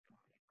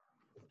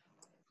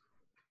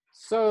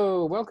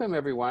So welcome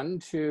everyone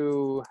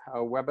to a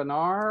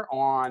webinar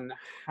on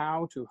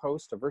how to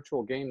host a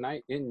virtual game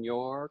night in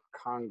your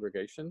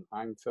congregation.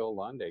 I'm Phil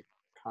Lund, a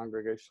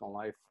congregational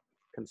life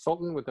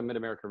consultant with the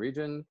Mid-America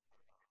region.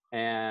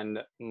 And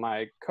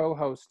my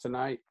co-host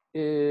tonight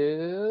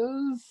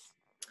is...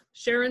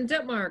 Sharon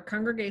Dittmar,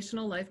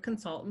 congregational life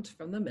consultant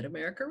from the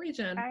Mid-America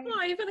region. Hi. Oh,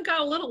 I even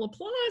got a little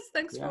applause.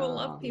 Thanks for the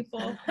love,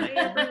 people. Hi,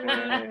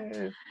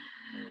 everyone.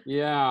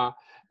 Yeah.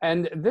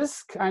 And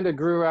this kind of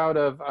grew out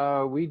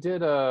of, we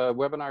did a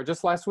webinar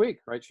just last week,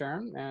 right,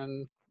 Sharon?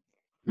 And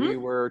we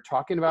were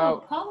talking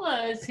about... Oh,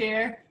 Paula is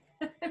here.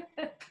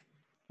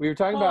 We were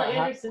talking Paula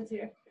about Anderson's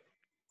here.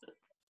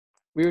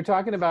 We were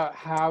talking about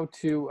how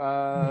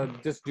to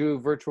just do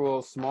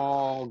virtual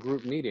small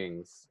group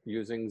meetings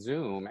using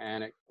Zoom,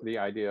 and the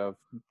idea of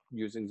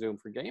using Zoom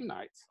for game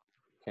nights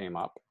came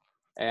up.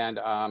 And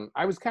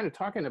I was kind of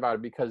talking about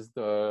it because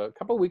a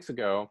couple of weeks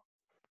ago,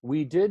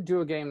 we did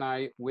do a game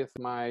night with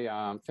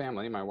my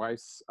family, my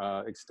wife's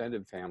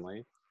extended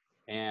family,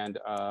 and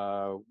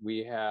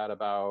we had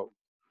about,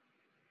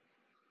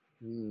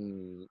 I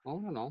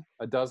don't know,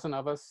 a dozen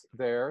of us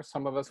there.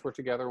 Some of us were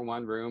together in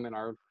one room in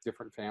our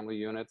different family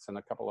units, and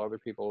a couple other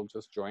people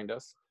just joined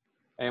us.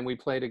 And we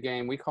played a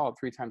game. We call it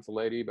 3 Times a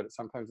Lady, but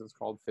sometimes it's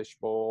called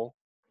Fishbowl.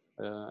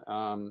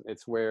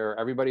 It's where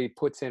everybody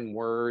puts in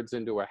words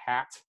into a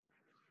hat,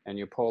 and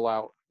you pull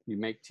out, you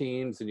make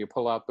teams, and you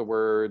pull out the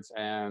words,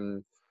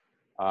 and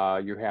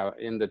you have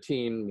in the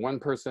team, one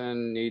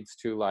person needs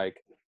to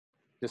like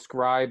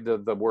describe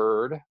the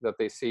word that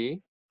they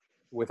see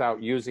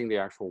without using the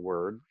actual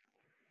word.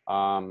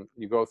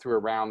 You go through a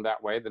round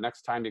that way. The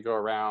next time you go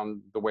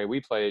around the way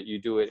we play it, you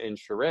do it in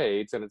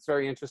charades. And it's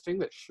very interesting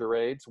that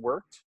charades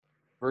worked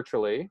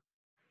virtually,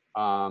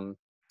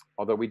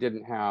 although we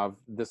didn't have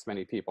this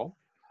many people.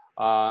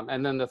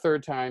 And then the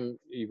third time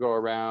you go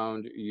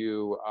around,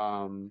 you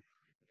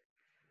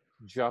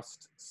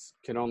just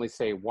can only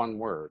say one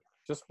word,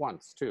 just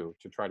once too,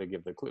 to try to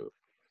give the clue.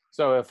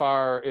 So if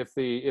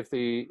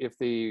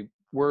the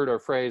word or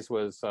phrase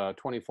was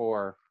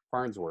 24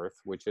 Farnsworth,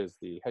 which is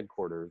the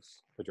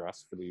headquarters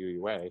address for the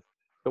UUA,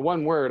 the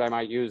one word I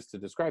might use to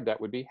describe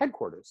that would be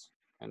headquarters.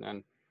 And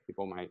then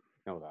people might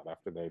know that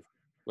after they've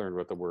learned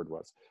what the word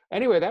was.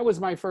 Anyway, that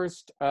was my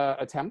first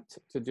attempt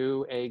to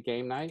do a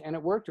game night, and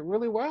it worked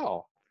really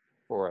well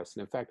for us.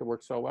 And in fact, it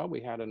worked so well,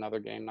 we had another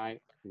game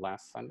night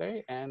last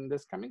Sunday, and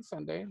this coming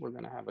Sunday, we're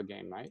gonna have a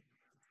game night.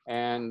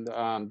 And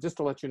just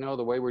to let you know,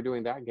 the way we're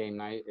doing that game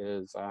night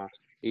is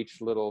each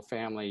little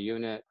family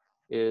unit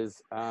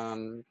is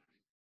going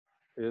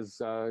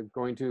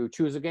to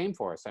choose a game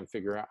for us and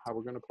figure out how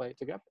we're going to play it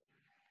together.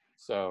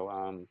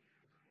 So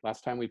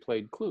last time we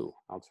played Clue.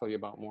 I'll tell you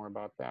more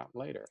about that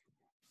later.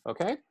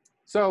 Okay,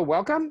 so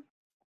welcome.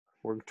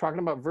 We're talking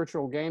about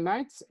virtual game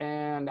nights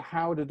and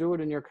how to do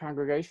it in your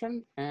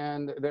congregation.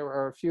 And there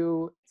are a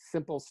few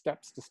simple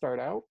steps to start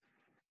out.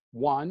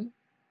 1,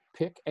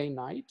 pick a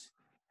night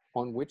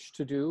on which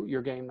to do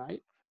your game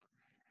night.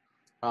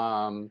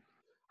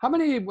 How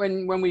many,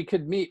 when we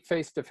could meet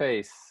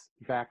face-to-face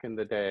back in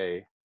the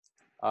day,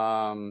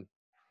 how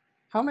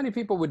many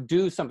people would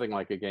do something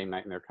like a game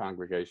night in their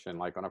congregation,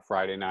 like on a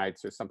Friday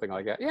nights or something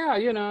like that? Yeah,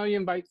 you know, you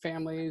invite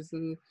families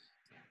and,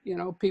 you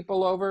know,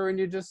 people over, and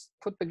you just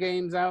put the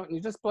games out and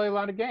you just play a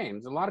lot of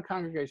games. A lot of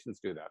congregations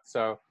do that.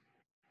 So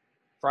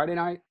Friday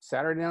night,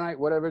 Saturday night,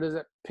 whatever it is,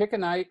 pick a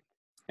night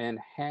and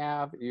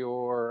have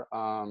your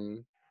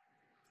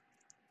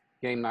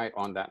game night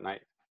on that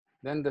night.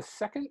 Then the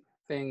second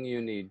thing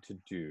you need to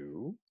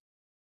do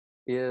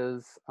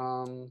is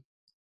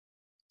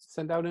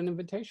send out an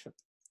invitation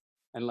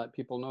and let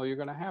people know you're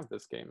going to have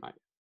this game night.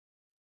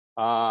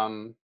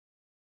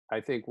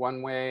 I think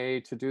one way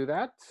to do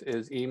that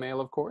is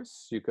email, of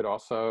course. You could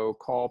also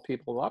call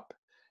people up.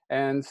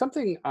 And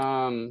something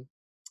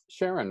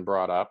Sharon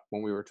brought up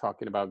when we were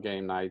talking about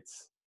game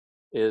nights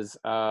is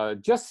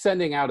just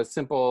sending out a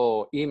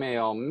simple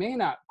email may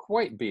not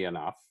quite be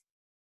enough,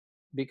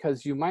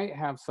 because you might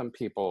have some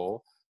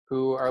people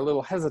who are a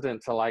little hesitant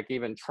to like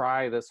even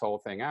try this whole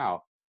thing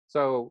out.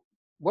 So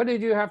what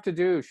did you have to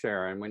do,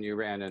 Sharon, when you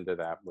ran into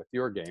that with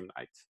your game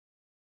night?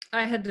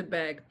 I had to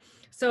beg.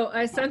 So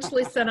I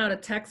essentially sent out a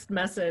text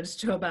message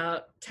to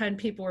about 10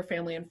 people or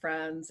family and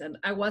friends. And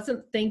I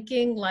wasn't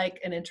thinking like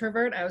an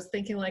introvert. I was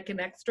thinking like an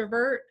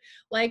extrovert.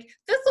 Like,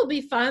 this will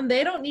be fun.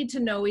 They don't need to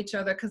know each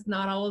other because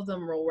not all of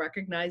them will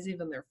recognize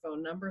even their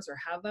phone numbers or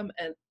have them.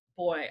 And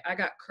boy, I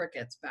got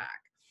crickets back.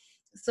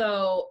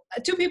 So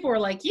 2 people were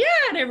like, yeah,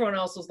 and everyone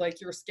else was like,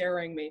 you're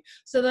scaring me.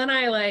 So then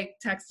I like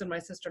texted my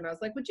sister and I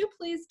was like, would you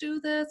please do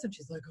this? And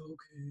she's like,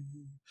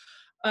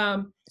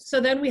 okay.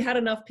 So then we had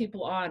enough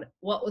people on.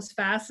 What was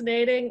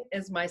fascinating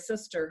is my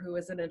sister, who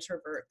is an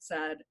introvert,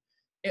 said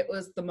it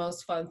was the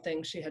most fun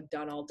thing she had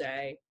done all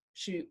day.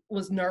 She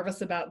was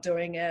nervous about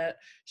doing it.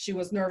 She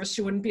was nervous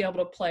she wouldn't be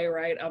able to play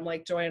right. I'm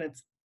like, Joanne,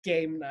 it's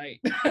game night.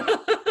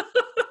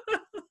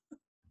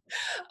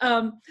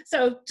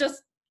 So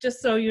just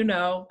so you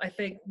know, I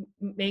think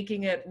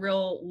making it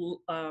real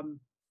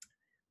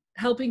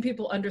helping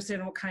people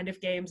understand what kind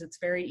of games. It's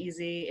very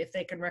easy if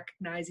they can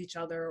recognize each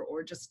other,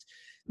 or just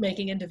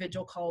making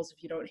individual calls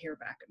if you don't hear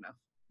back enough.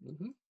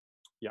 Mm-hmm.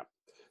 Yeah.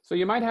 So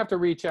you might have to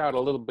reach out a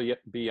little bit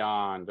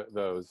beyond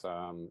those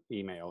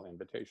email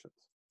invitations.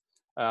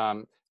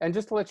 And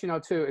just to let you know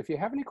too, if you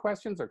have any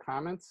questions or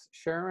comments,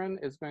 Sharon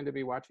is going to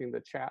be watching the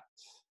chat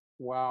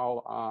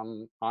while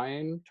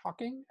I'm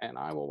talking, and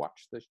I will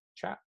watch the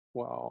chat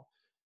while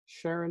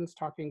Sharon's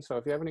talking. So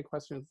if you have any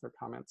questions or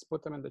comments,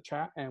 put them in the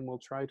chat and we'll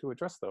try to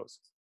address those.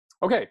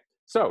 Okay,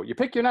 so you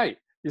pick your night,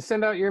 you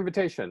send out your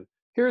invitation.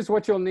 Here's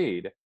what you'll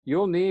need.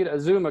 You'll need a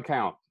Zoom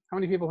account. How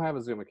many people have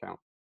a Zoom account?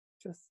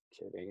 Just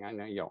kidding. I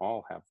know you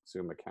all have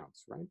Zoom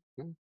accounts, right?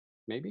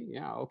 Maybe?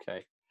 Yeah,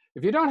 okay.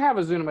 If you don't have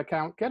a Zoom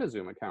account, get a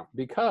Zoom account.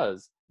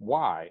 Because,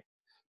 why?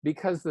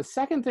 Because the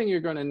second thing you're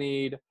going to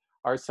need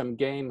are some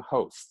game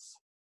hosts,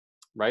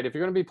 right? If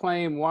you're going to be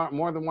playing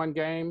more than one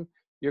game,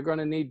 you're going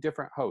to need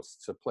different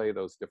hosts to play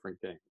those different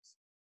games.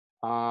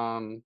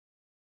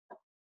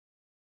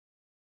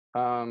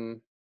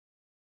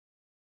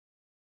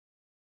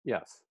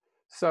 Yes.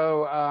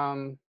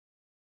 So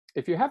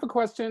if you have a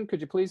question,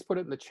 could you please put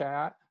it in the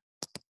chat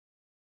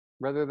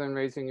rather than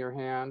raising your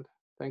hand?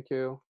 Thank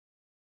you.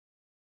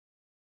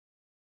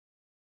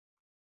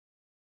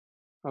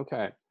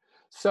 Okay.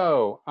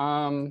 So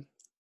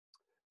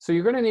so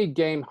you're going to need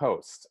game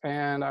hosts.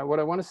 And what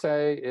I want to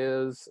say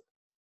is,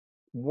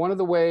 one of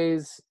the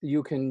ways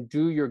you can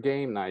do your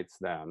game nights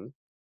then,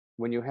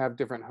 when you have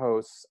different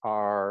hosts,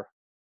 are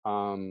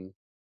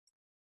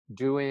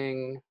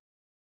doing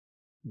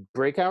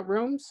breakout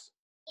rooms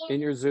in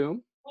your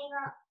Zoom.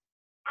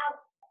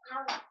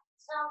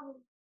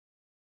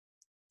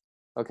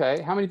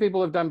 Okay, how many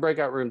people have done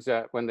breakout rooms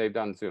yet when they've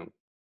done Zoom?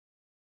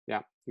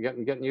 Yeah, you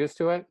getting used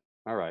to it?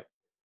 All right.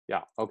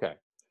 Yeah, okay.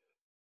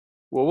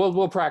 Well,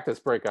 we'll practice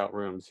breakout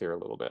rooms here a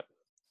little bit.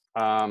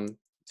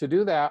 To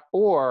do that,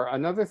 or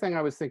another thing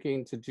I was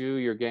thinking to do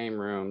your game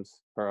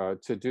rooms, or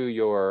to do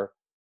your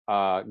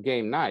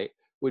game night,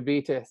 would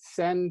be to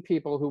send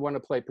people who want to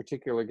play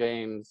particular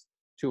games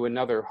to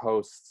another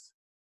host's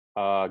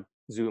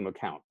Zoom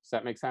account. Does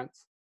that make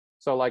sense?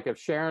 So like if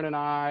Sharon and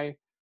I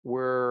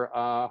were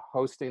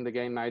hosting the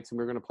game nights and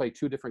we're going to play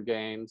 2 different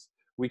games,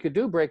 we could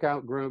do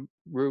breakout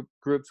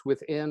groups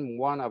within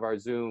one of our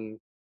Zoom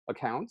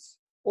accounts,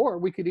 or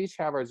we could each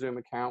have our Zoom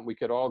account. We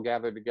could all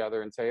gather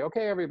together and say,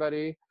 okay,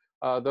 everybody,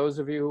 those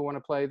of you who want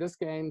to play this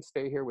game,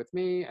 stay here with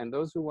me. And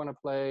those who want to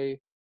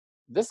play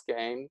this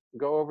game,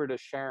 go over to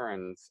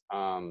Sharon's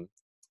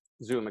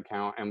Zoom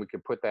account, and we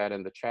could put that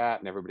in the chat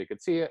and everybody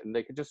could see it and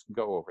they could just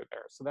go over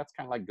there. So that's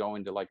kind of like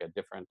going to like a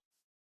different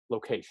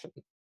location,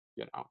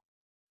 you know.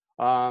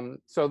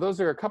 So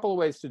those are a couple of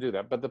ways to do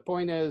that. But the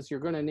point is,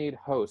 you're going to need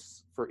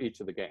hosts for each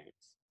of the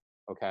games,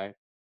 okay?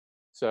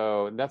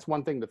 So that's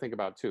one thing to think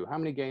about too. How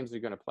many games are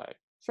you going to play?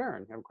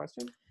 Sharon, you have a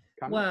question?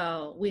 Comment?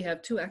 Well, we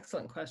have 2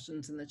 excellent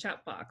questions in the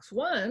chat box.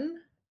 One,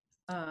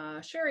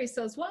 Sherry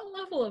says, what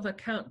level of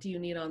account do you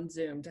need on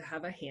Zoom to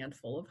have a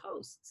handful of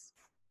hosts?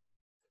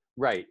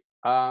 Right.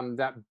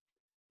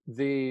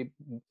 The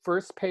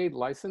first paid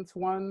license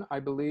one, I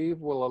believe,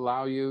 will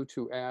allow you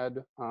to add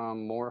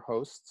more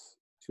hosts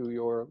to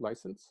your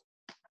license.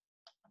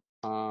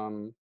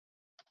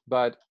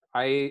 But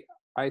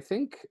I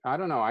think, I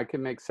don't know, I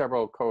can make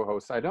several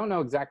co-hosts. I don't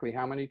know exactly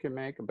how many you can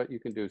make, but you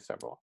can do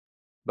several.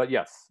 But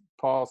yes,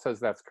 Paul says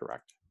that's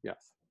correct.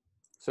 Yes.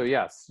 So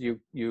yes, you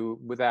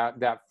with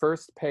that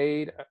first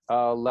paid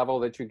level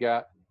that you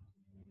get,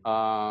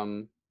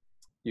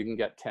 you can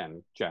get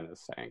 10, Jen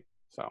is saying.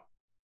 So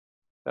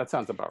that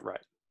sounds about right.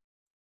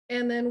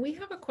 And then we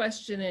have a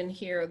question in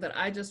here that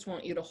I just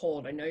want you to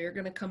hold. I know you're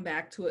going to come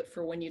back to it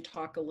for when you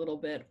talk a little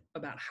bit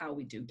about how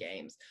we do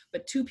games,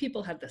 but 2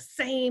 people had the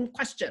same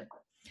question.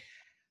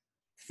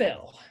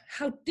 Phil,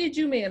 how did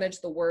you manage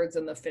the words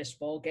in the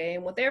fishbowl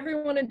game with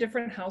everyone in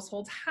different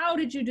households? How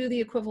did you do the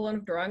equivalent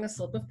of drawing a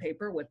slip of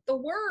paper with the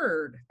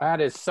word?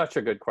 That is such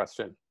a good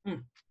question.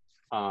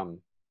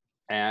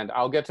 And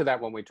I'll get to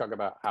that when we talk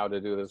about how to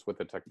do this with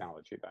the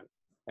technology then.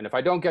 And if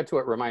I don't get to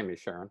it, remind me,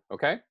 Sharon,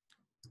 okay?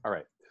 All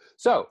right.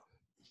 So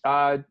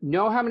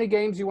know how many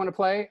games you want to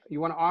play, you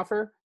want to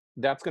offer.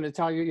 That's going to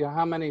tell you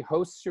how many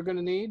hosts you're going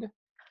to need.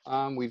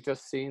 We've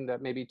just seen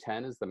that maybe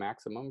 10 is the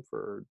maximum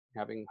for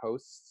having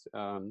hosts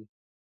on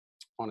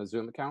a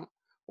Zoom account.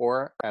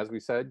 Or as we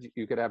said,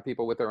 you could have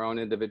people with their own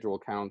individual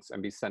accounts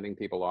and be sending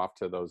people off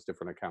to those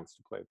different accounts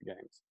to play the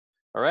games.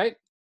 All right.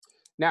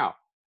 Now,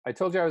 I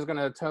told you I was going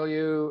to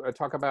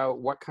talk about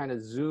what kind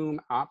of Zoom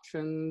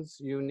options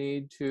you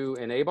need to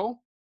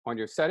enable on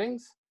your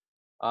settings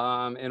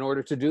in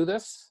order to do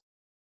this.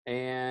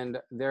 And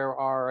there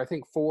are, I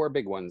think, 4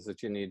 big ones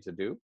that you need to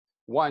do.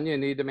 One, you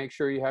need to make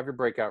sure you have your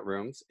breakout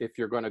rooms if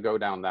you're going to go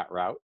down that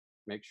route.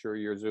 Make sure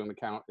your Zoom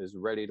account is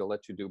ready to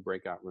let you do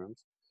breakout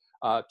rooms.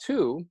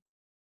 2,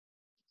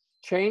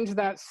 change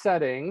that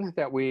setting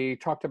that we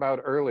talked about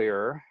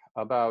earlier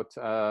about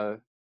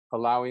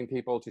allowing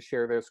people to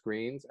share their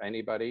screens,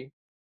 anybody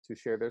to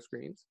share their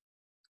screens.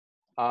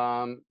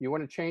 you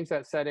want to change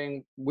that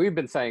setting. We've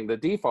been saying the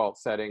default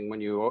setting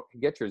when you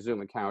get your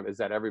Zoom account is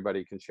that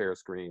everybody can share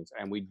screens.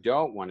 And we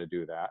don't want to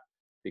do that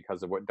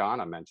because of what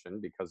Donna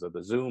mentioned, because of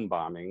the Zoom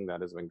bombing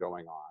that has been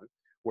going on,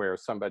 where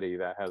somebody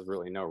that has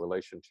really no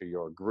relation to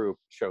your group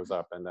shows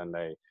up and then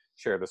they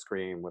share the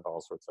screen with all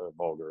sorts of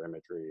vulgar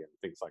imagery and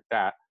things like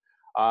that.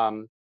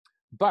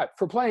 But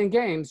for playing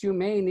games, you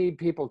may need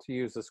people to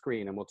use the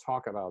screen, and we'll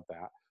talk about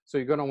that. So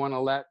you're going to want to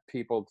let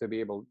people to be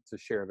able to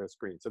share their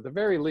screens. At the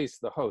very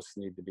least, the hosts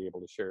need to be able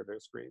to share their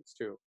screens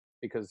too,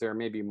 because there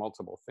may be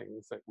multiple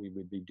things that we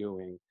would be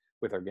doing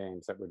with our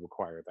games that would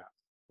require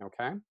that,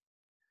 okay?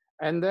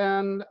 And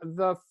then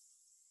the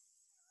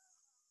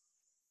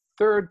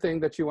third thing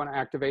that you want to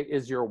activate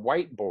is your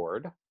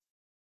whiteboard.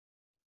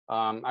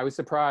 I was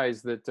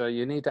surprised that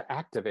you need to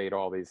activate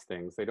all these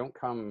things. They don't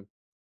come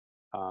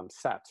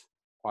set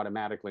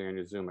automatically on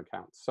your Zoom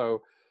account.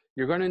 So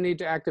you're going to need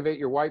to activate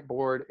your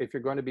whiteboard if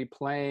you're going to be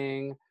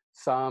playing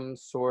some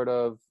sort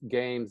of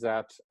games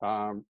that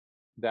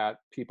that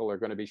people are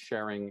going to be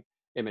sharing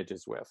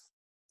images with.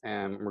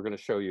 And we're going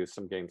to show you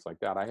some games like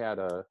that. I had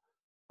a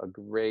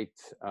great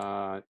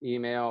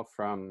email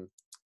from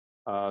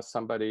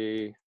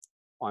somebody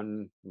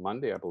on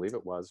Monday, I believe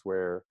it was,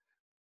 where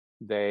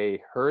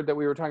they heard that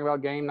we were talking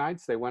about game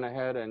nights. They went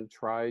ahead and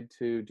tried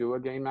to do a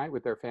game night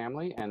with their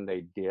family, and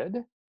they did.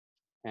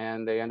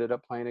 And they ended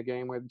up playing a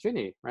game with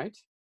Ginny, right?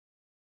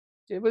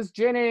 It was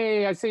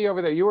Ginny. I see you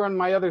over there. You were on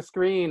my other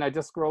screen. I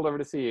just scrolled over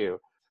to see you.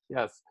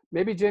 Yes.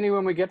 Maybe Ginny,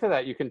 when we get to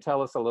that, you can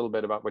tell us a little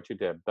bit about what you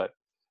did. But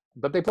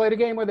they played a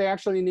game where they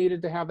actually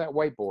needed to have that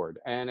whiteboard,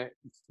 and it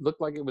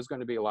looked like it was going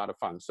to be a lot of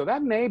fun. So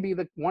that may be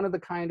one of the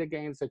kind of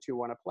games that you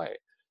want to play.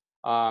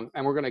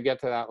 And we're going to get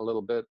to that a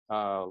little bit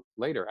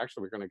later.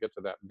 Actually, we're going to get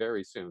to that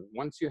very soon.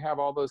 Once you have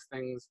all those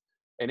things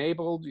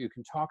enabled, you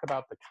can talk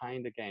about the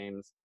kind of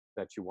games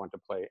that you want to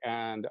play.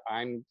 And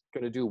I'm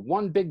going to do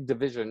one big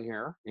division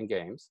here in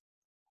games.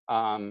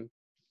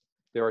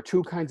 There are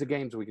two kinds of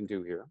games we can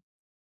do here.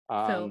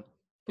 Phil,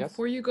 yes?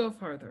 before you go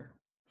farther,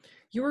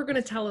 you were going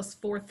to tell us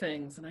 4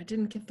 things, and I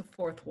didn't get the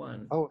 4th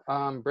one. Oh,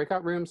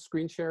 breakout rooms,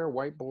 screen share,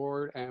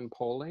 whiteboard, and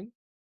polling.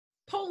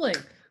 Polling.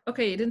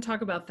 Okay, you didn't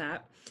talk about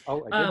that.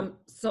 Oh, I didn't.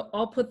 So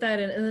I'll put that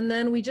in. And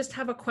then we just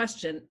have a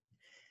question.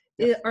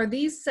 Yes. Are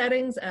these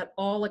settings at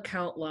all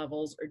account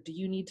levels, or do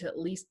you need to at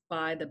least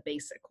buy the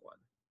basic one?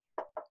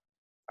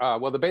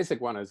 Well, the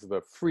basic one is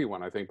the free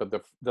one, I think, but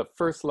the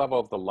first level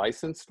of the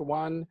licensed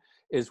one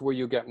is where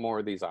you get more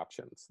of these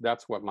options.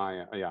 That's what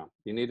yeah,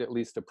 you need at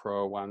least a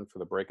pro one for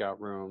the breakout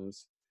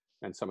rooms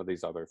and some of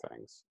these other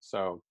things.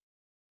 So,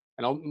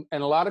 and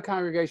a lot of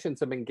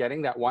congregations have been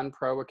getting that one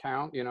pro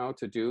account, you know,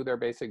 to do their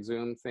basic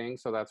Zoom thing.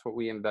 So that's what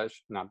we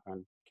invest, I'm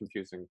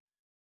confusing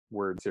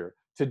words here,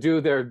 to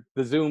do the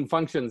Zoom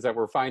functions that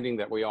we're finding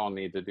that we all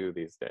need to do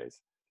these days.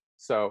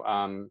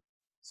 So,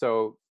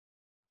 so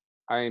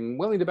I'm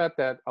willing to bet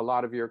that a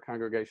lot of your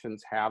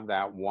congregations have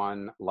that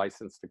one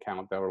licensed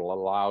account that will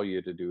allow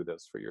you to do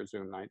this for your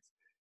Zoom nights.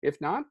 If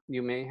not,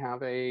 you may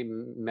have a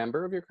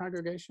member of your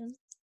congregation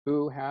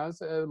who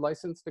has a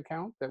licensed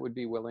account that would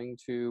be willing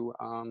to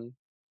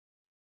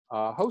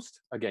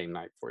host a game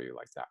night for you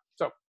like that.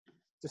 So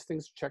just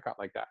things to check out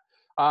like that.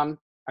 I'm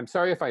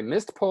sorry if I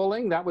missed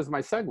polling. That was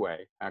my segue,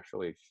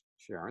 actually,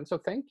 Sharon, so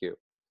thank you.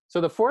 So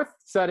the 4th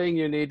setting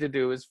you need to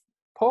do is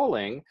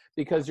polling,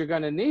 because you're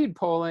going to need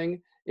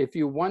polling if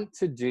you want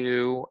to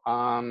do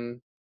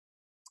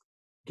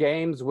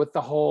games with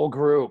the whole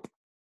group,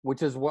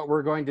 which is what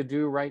we're going to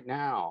do right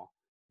now.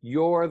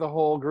 You're the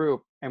whole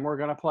group, and we're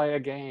going to play a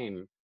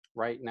game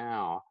right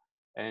now.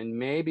 And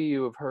maybe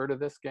you have heard of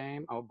this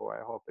game. Oh boy,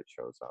 I hope it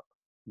shows up.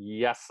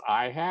 Yes,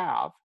 I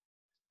have.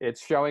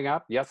 It's showing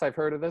up. Yes, I've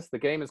heard of this. The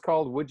game is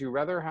called Would You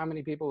Rather. How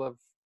many people have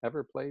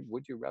ever played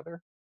Would You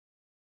Rather?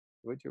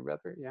 Would you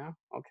rather? Yeah,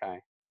 okay.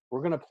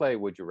 We're going to play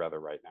Would You Rather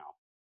right now.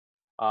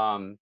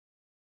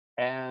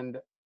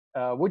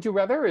 Would you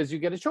rather is you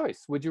get a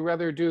choice. Would you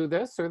rather do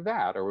this or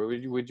that? Or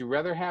would you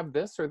rather have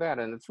this or that?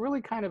 And it's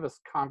really kind of a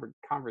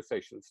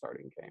conversation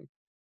starting game.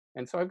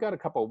 And so I've got a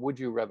couple would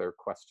you rather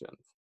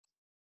questions.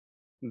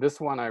 This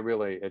one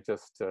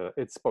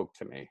it spoke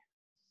to me.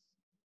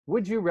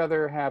 Would you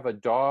rather have a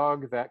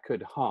dog that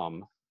could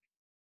hum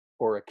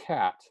or a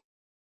cat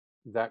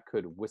that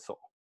could whistle?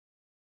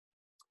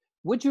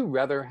 Would you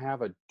rather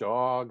have a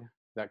dog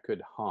that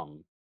could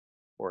hum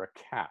or a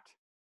cat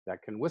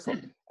that can whistle?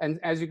 And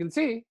as you can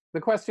see,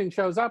 the question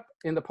shows up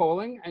in the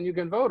polling and you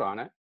can vote on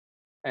it.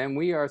 And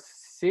we are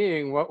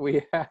seeing what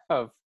we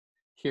have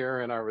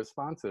here in our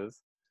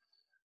responses.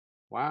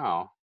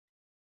 Wow.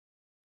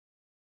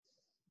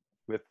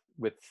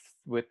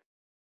 With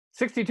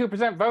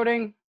 62%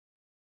 voting,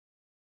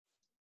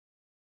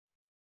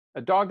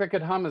 a dog that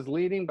could hum is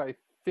leading by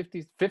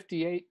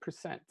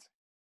 58%.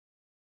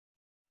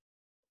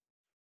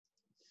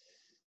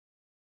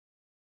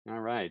 All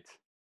right.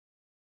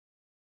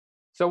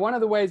 So one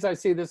of the ways I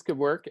see this could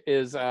work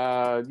is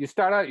you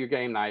start out your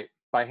game night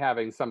by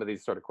having some of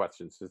these sort of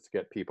questions just to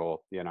get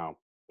people, you know,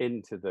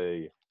 into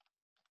the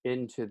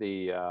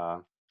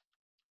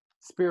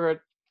spirit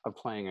of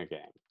playing a game.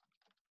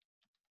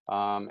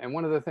 And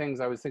one of the things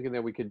I was thinking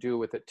that we could do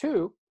with it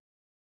too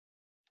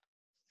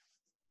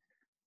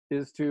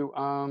is to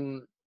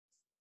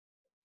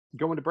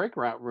go into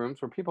breakout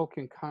rooms where people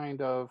can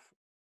kind of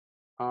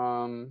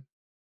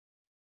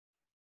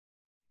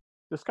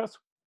discuss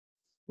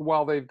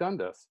while they've done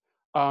this.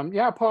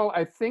 Yeah, Paul,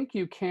 I think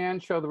you can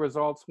show the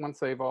results once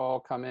they've all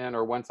come in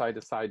or once I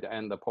decide to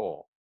end the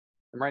poll.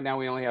 And right now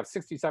we only have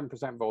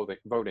 67%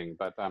 voting,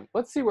 but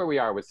let's see where we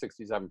are with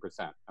 67%,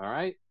 all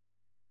right?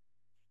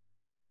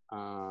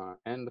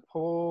 End the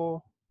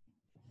poll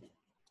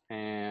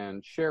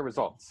and share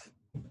results.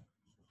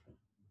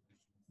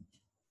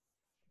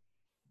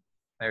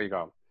 There you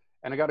go.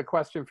 And I got a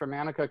question from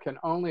Annika. Can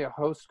only a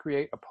host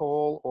create a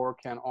poll or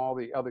can all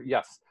the other?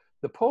 Yes,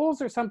 the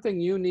polls are something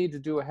you need to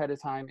do ahead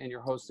of time in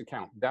your host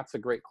account. That's a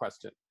great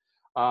question.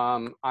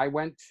 I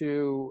went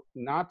to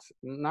not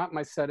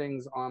my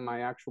settings on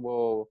my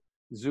actual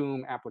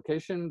Zoom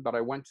application, but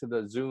I went to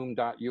the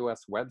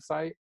zoom.us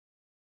website,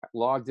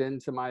 logged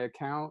into my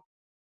account,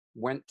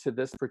 went to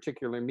this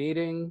particular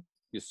meeting.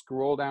 You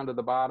scroll down to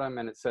the bottom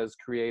and it says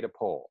create a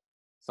poll,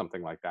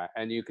 something like that.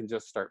 And you can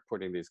just start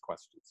putting these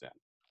questions in.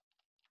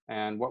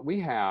 And what we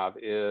have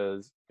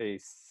is a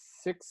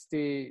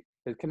 60,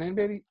 can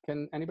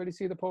anybody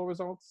see the poll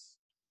results?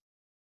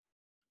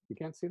 You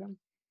can't see them?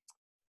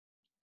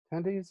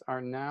 Attendees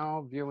are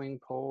now viewing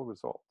poll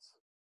results.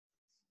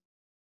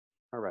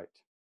 All right.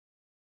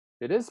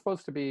 It is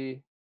supposed to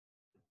be,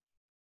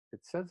 it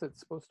says it's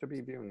supposed to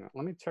be viewing it.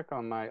 Let me check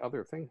on my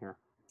other thing here.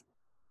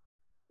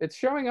 It's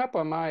showing up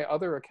on my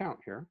other account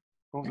here.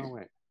 Oh, no,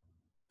 wait.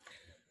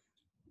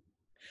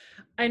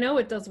 I know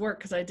it does work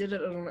because I did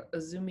it on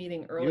a Zoom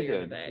meeting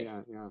earlier today.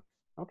 Yeah, yeah.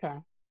 Okay.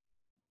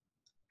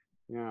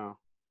 Yeah.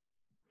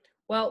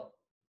 Well.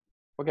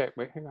 Okay,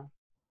 wait, hang on.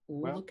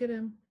 Look at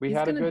him. We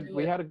had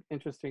an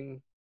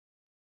interesting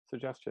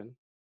suggestion,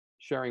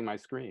 sharing my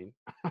screen.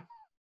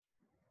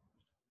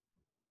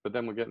 But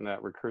then we're getting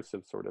that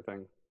recursive sort of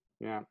thing.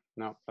 Yeah,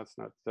 no, that's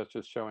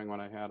just showing what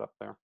I had up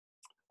there.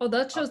 Oh,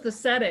 that shows the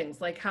settings,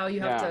 like how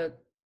you have to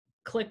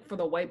click for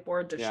the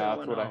whiteboard to show. Yeah,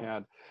 that's what I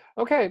had.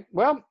 Okay,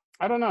 well,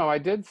 I don't know. I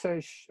did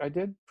say, I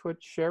did put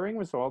sharing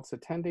results.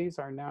 Attendees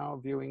are now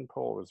viewing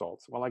poll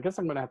results. Well, I guess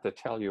I'm going to have to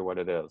tell you what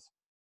it is.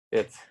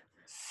 It's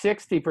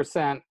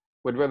 60%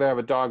 would rather have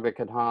a dog that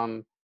could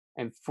hum,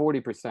 and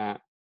 40%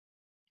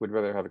 would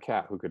rather have a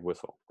cat who could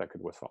whistle, that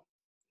could whistle.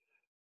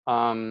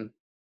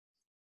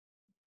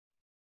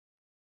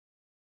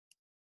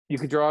 You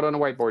could draw it on a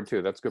whiteboard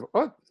too. That's good.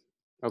 Oh,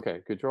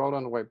 okay. Could draw it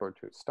on a whiteboard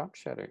too. Stop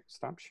sharing.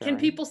 Stop sharing.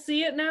 Can people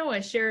see it now? I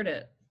shared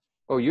it.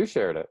 Oh, you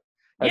shared it.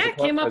 Yeah, it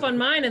came up on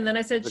mine, and then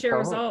I said share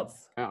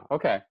results. Yeah.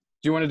 Okay.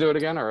 Do you want to do it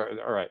again, or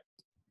all right?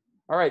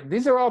 All right.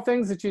 These are all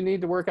things that you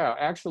need to work out.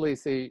 Actually,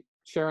 see,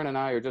 Sharon and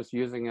I are just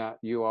using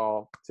you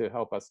all to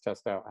help us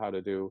test out how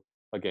to do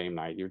a game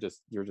night. You're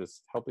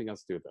just helping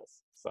us do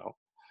this. So,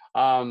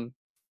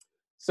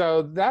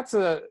 so that's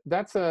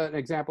an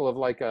example of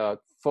like a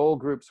full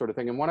group sort of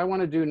thing. And what I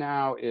want to do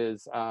now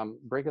is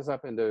break us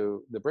up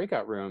into the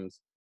breakout rooms.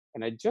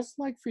 And I'd just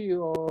like for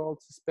you all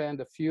to spend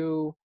a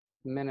few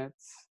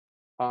minutes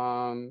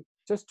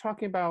just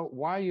talking about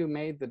why you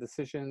made the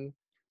decision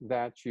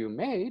that you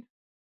made,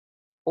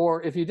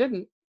 or if you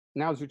didn't,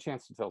 now's your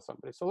chance to tell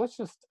somebody. So let's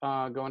just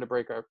go into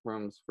breakout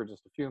rooms for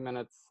just a few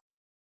minutes.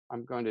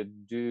 I'm going to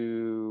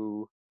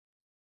do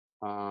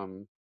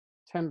 10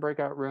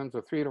 breakout rooms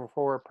with 3 to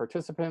 4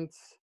 participants.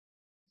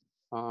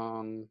 We're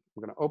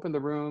going to open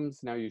the rooms.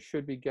 Now you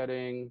should be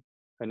getting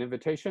an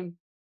invitation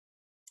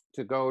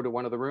to go to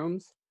one of the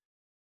rooms.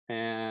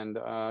 And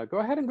go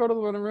ahead and go to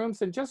one of the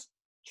rooms and just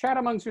chat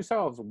amongst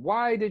yourselves.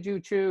 Why did you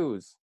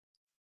choose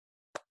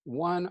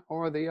one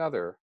or the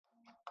other?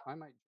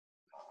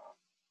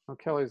 Oh,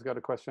 Kelly's got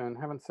a question.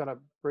 Haven't set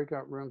up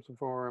breakout rooms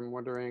before. I'm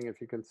wondering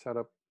if you can set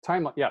up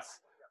time.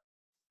 Yes.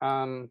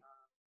 Once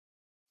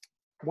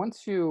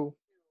you,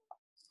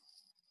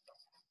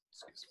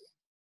 excuse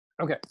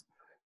me. Okay.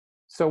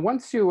 So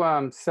once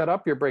you set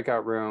up your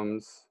breakout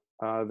rooms,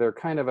 they're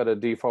kind of at a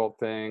default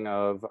thing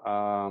of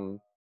a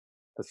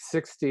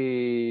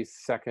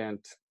 60-second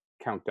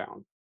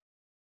countdown.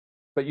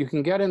 But you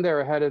can get in there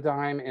ahead of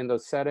time in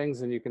those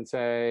settings, and you can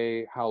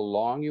say how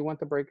long you want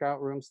the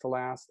breakout rooms to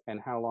last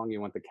and how long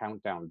you want the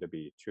countdown to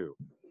be too.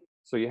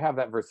 So you have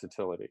that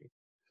versatility.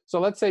 So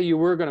let's say you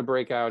were going to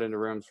break out into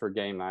rooms for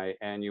game night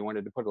and you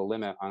wanted to put a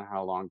limit on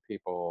how long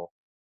people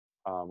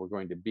were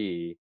going to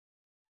be.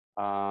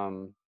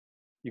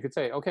 You could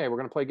say, okay, we're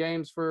going to play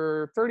games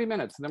for 30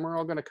 minutes, and then we're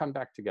all going to come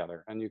back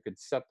together. And you could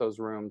set those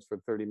rooms for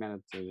 30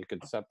 minutes, and you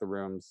could set the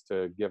rooms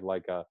to give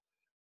like a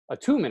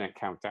 2-minute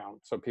countdown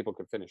so people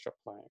could finish up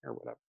playing or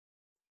whatever.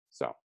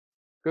 So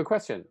good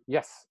question.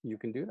 Yes, you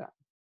can do that.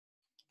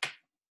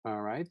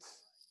 All right.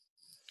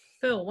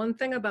 Phil, one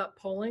thing about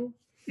polling.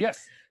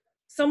 Yes.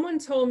 Someone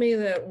told me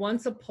that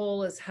once a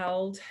poll is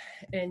held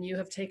and you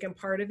have taken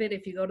part of it,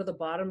 if you go to the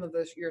bottom of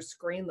your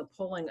screen, the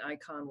polling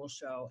icon will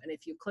show. And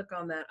if you click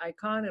on that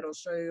icon, it'll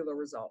show you the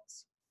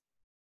results.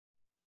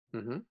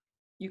 Mm-hmm.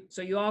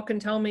 So you all can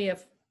tell me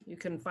if you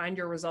can find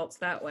your results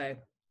that way.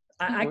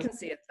 I can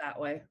see it that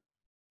way.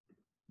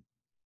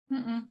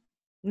 Mm-mm.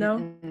 No?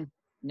 Mm-mm.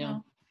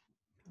 No.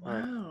 All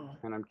right. Wow.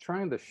 And I'm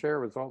trying the share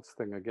results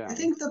thing again. I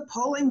think the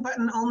polling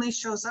button only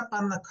shows up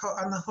on the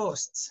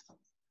hosts.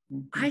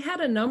 I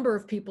had a number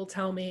of people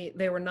tell me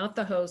they were not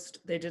the host,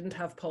 they didn't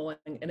have polling,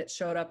 and it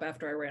showed up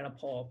after I ran a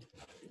poll.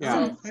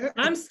 Yeah. So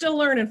I'm still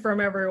learning from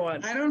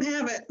everyone. I don't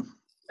have it.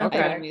 I Okay.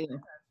 don't either.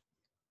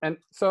 And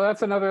so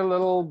that's another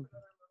little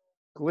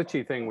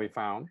glitchy thing we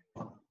found.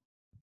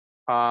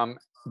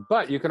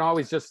 But you can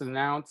always just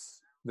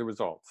announce the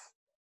results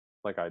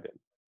like I did.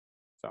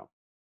 So,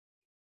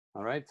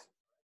 all right.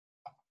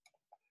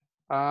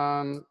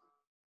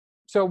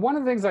 So one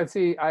of the things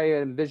I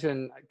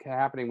envision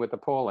happening with the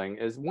polling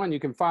is, one, you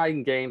can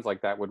find games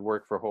like that would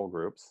work for whole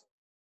groups.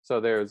 So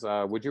there's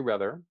Would You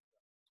Rather.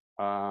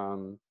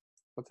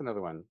 What's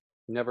another one?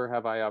 Never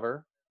Have I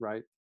Ever,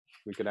 right?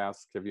 We could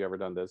ask, have you ever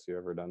done this? You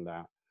ever done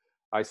that?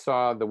 I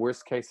saw the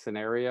worst case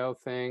scenario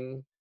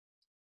thing.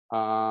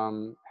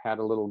 Had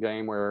a little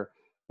game where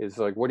it's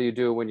like, what do you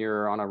do when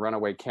you're on a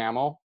runaway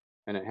camel?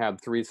 And it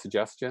had 3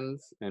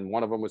 suggestions, and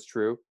one of them was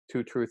true,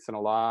 2 truths and a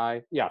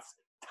lie. Yes,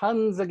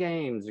 tons of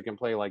games you can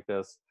play like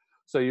this.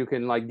 So you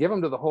can like give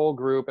them to the whole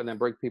group and then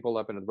break people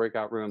up into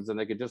breakout rooms, and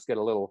they could just get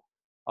a little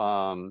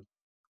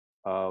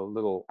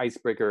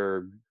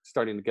icebreaker,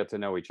 starting to get to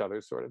know each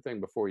other sort of thing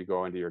before you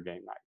go into your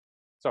game night.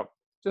 So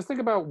just think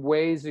about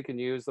ways you can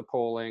use the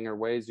polling or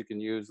ways you can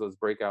use those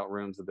breakout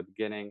rooms at the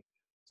beginning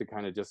to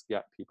kind of just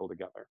get people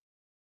together.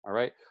 All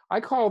right. I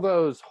call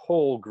those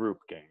whole group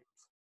games.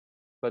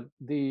 But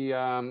the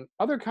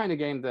other kind of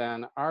game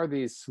then are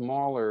these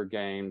smaller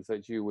games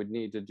that you would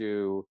need to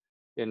do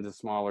into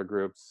smaller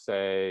groups,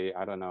 say,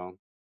 I don't know,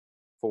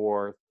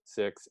 4,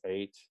 6,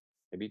 8,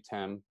 maybe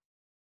 10.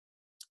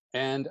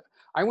 And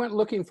I went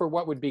looking for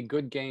what would be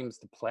good games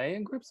to play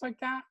in groups like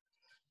that.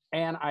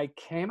 And I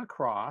came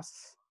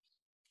across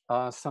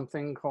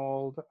something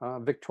called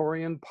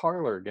Victorian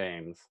parlor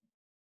games.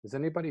 Has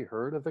anybody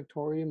heard of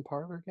Victorian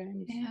parlor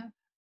games? Yeah.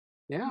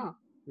 Yeah.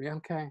 Yeah.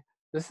 Okay.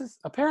 This is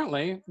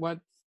apparently what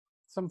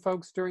some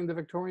folks during the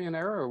Victorian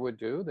era would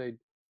do.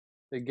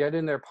 They get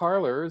in their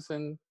parlors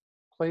and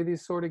play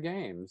these sort of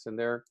games. And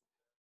they're,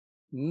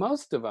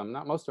 most of them,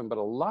 not most of them, but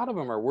a lot of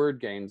them are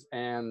word games.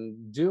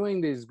 And doing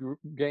these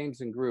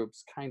games in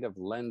groups kind of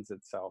lends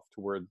itself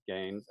to word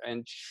games.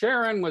 And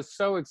Sharon was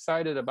so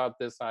excited about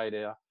this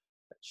idea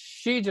that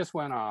she just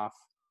went off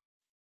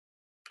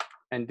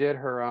and did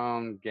her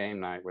own game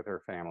night with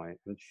her family.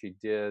 And she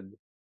did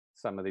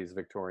some of these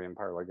Victorian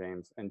parlor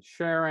games. And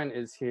Sharon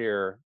is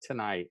here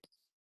tonight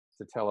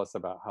to tell us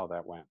about how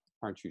that went.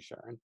 Aren't you,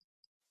 Sharon?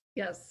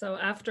 Yes, so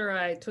after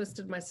I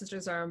twisted my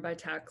sister's arm by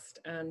text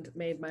and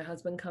made my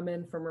husband come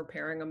in from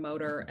repairing a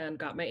motor and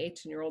got my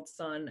 18-year-old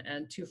son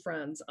and 2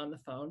 friends on the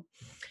phone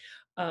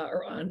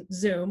or on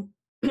Zoom,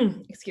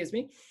 excuse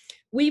me,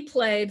 we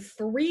played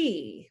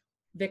 3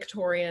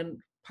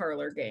 Victorian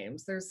parlor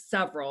games. There's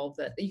several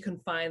that you can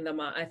find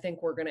them. I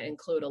think we're going to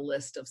include a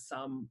list of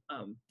some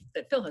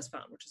that Phil has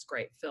found, which is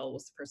great. Phil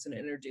was the person who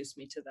introduced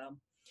me to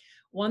them.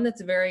 One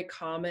that's very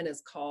common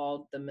is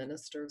called The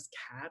Minister's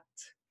Cat.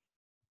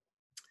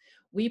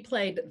 We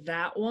played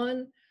that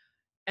one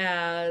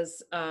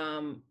as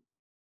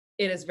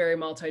it is very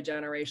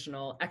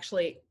multi-generational.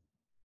 Actually,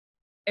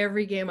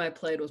 every game I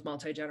played was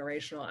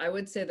multi-generational. I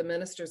would say The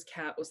Minister's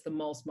Cat was the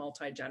most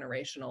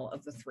multi-generational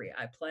of the 3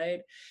 I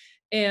played.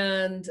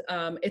 And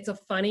it's a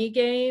funny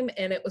game,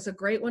 and it was a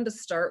great one to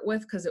start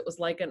with because it was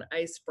like an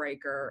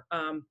icebreaker.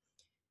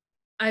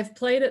 I've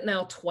played it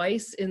now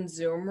twice in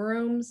Zoom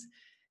rooms.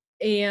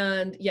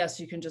 And yes,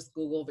 you can just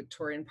Google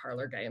Victorian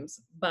parlor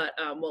games, but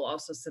we'll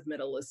also submit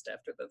a list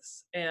after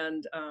this.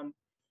 And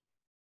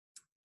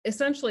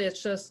essentially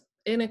it's just,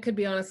 and it could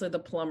be honestly the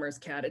plumber's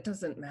cat. It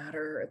doesn't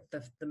matter.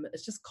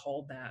 It's just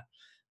called that.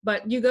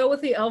 But you go with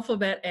the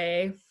alphabet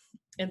A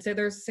and say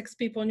there's 6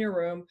 people in your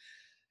room.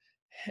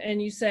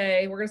 And you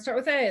say, we're going to start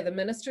with A. The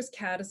minister's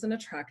cat is an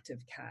attractive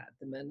cat.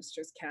 The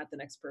minister's cat, the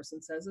next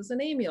person says, is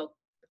an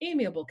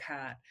amiable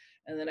cat.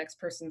 And the next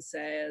person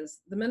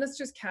says, the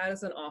minister's cat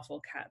is an awful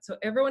cat. So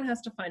everyone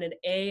has to find an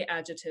A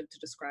adjective to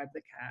describe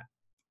the cat.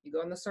 You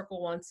go in the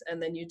circle once,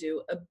 and then you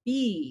do a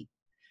B,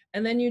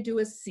 and then you do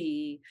a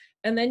C,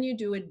 and then you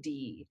do a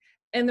D.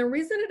 And the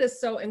reason it is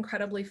so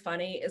incredibly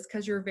funny is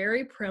because your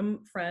very prim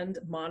friend,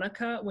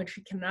 Monica, when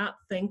she cannot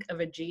think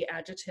of a G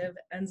adjective,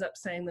 ends up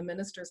saying the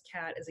minister's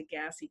cat is a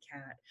gassy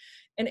cat.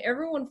 And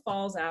everyone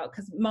falls out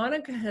because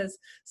Monica has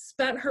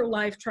spent her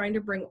life trying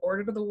to bring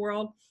order to the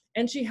world.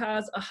 And she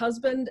has a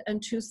husband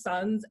and 2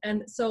 sons.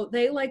 And so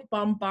they like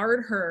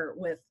bombard her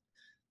with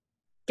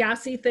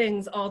gassy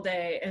things all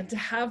day. And to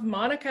have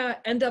Monica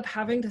end up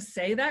having to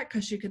say that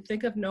because she could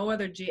think of no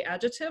other G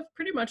adjective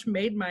pretty much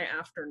made my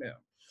afternoon.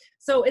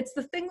 So it's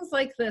the things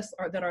like this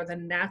that are the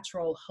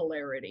natural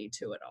hilarity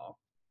to it all.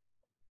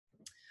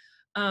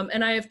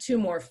 And I have 2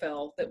 more,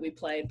 Phil, that we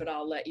played, but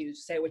I'll let you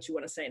say what you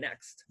want to say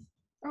next.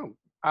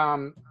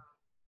 Oh,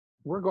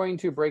 we're going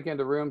to break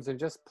into rooms and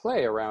just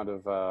play a round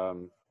of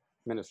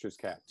Minister's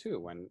Cat too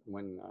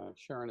when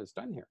Sharon is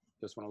done here.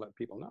 Just want to let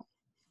people know.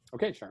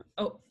 Okay, Sharon.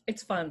 Oh,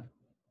 it's fun.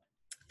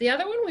 The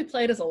other one we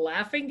played is a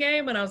laughing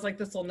game, and I was like,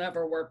 this will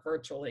never work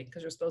virtually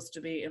because you're supposed to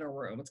be in a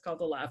room. It's called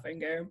the laughing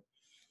game.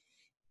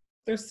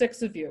 There's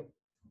 6 of you.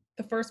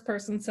 The first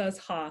person says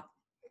ha.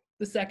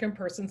 The second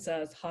person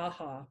says ha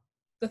ha.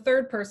 The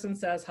third person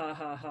says ha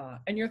ha ha.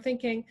 And you're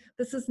thinking,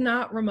 this is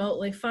not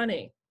remotely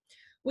funny.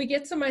 We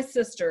get to my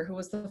sister, who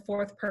was the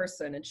 4th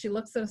person, and she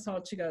looks at us all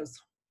and she goes,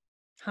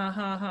 ha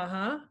ha ha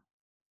ha.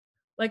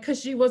 Like,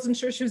 because she wasn't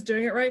sure she was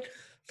doing it right.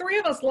 3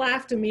 of us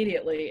laughed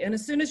immediately. And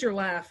as soon as you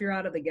laugh, you're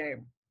out of the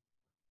game.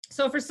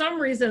 So for some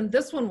reason,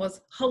 this one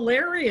was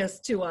hilarious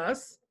to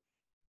us.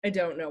 I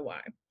don't know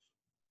why.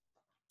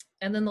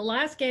 And then the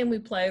last game we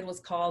played was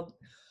called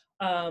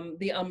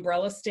the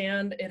Umbrella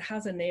Stand. It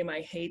has a name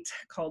I hate,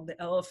 called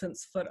the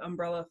Elephant's Foot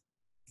Umbrella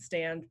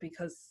Stand,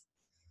 because,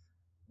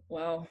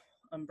 well,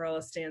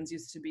 umbrella stands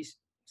used to be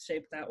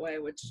shaped that way,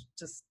 which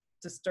just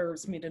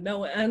disturbs me to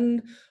no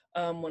end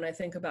when I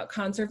think about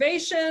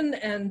conservation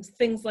and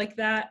things like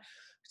that.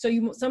 So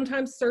you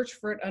sometimes search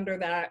for it under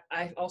that.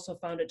 I also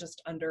found it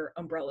just under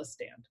umbrella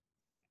stand.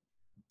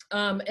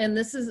 And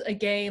this is a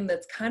game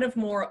that's kind of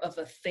more of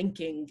a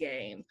thinking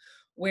game,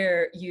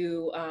 where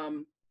you,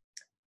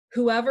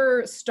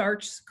 whoever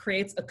starts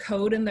creates a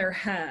code in their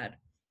head.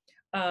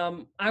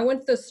 I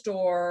went to the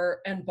store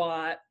and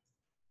bought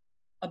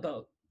a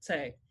boat,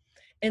 say,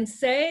 and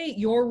say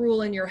your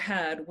rule in your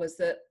head was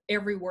that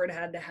every word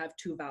had to have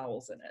 2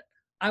 vowels in it.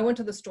 I went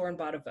to the store and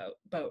bought a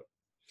boat.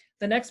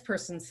 The next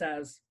person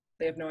says,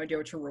 they have no idea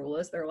what your rule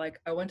is. They're like,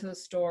 I went to the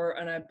store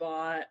and I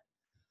bought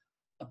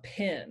a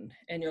pin.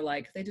 And you're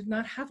like, they did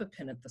not have a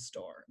pin at the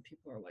store. And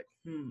people are like,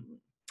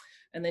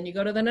 And then you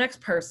go to the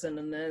next person,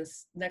 and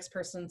this next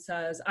person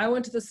says, I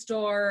went to the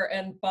store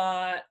and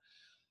bought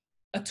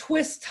a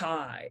twist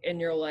tie. And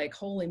you're like,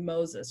 holy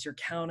Moses, you're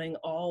counting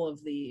all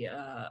of the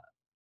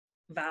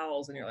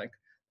vowels. And you're like,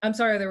 I'm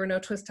sorry, there were no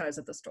twist ties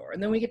at the store.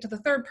 And then we get to the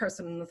third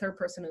person, and the third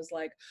person is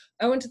like,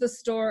 I went to the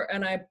store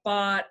and I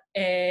bought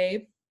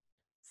a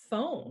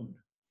phone.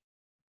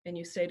 And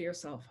you say to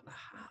yourself,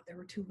 aha, there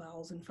were 2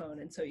 vowels in phone.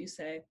 And so you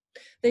say,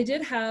 they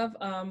did have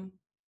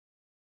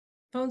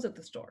phones at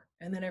the store.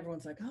 And then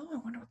everyone's like, oh, I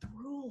wonder what the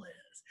rule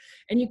is.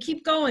 And you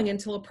keep going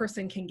until a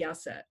person can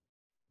guess it.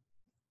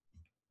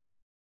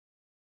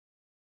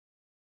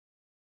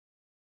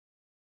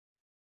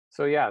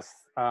 So yes,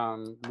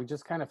 we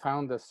just kind of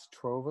found this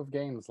trove of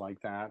games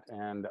like that,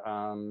 and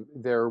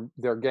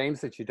they're games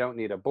that you don't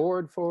need a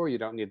board for, you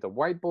don't need the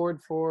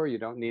whiteboard for, you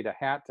don't need a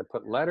hat to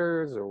put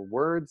letters or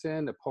words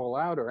in to pull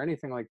out or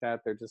anything like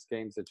that. They're just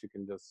games that you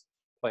can just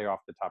play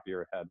off the top of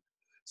your head.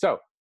 So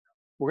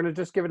we're going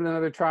to just give it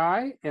another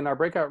try. In our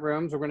breakout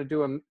rooms, we're going to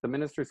do the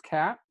Minister's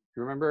Cat.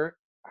 You remember,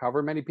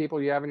 however many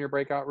people you have in your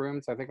breakout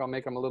rooms, I think I'll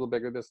make them a little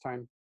bigger this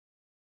time.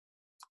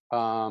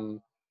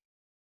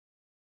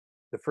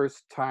 The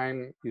first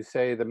time you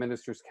say the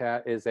minister's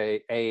cat is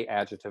a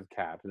adjective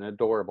cat, an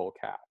adorable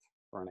cat,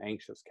 or an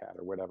anxious cat,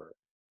 or whatever.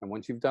 And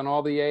once you've done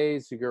all the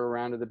A's, you go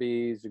around to the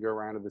B's, you go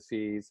around to the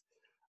C's.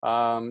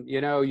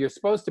 You know, you're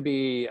supposed to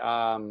be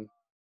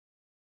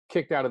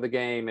kicked out of the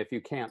game if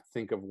you can't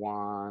think of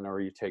one or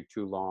you take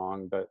too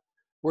long, but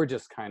we're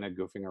just kind of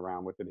goofing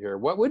around with it here.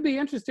 What would be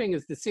interesting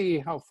is to see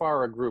how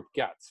far a group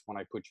gets when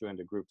I put you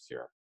into groups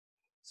here.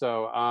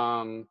 So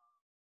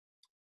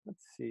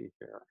let's see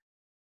here.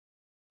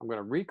 I'm going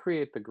to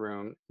recreate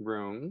the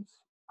rooms.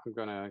 I'm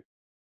going to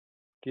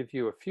give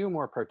you a few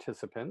more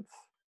participants.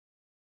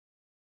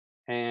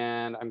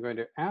 And I'm going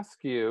to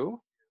ask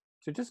you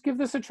to just give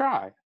this a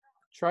try.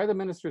 Try the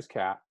Minister's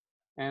Cat.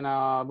 And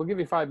we'll give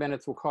you 5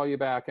 minutes. We'll call you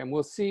back. And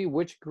we'll see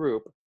which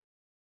group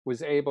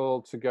was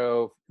able to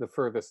go the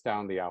furthest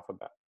down the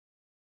alphabet.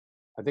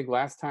 I think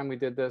last time we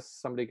did this,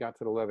 somebody got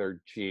to the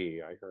letter G,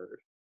 I heard.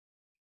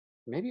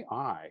 Maybe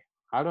I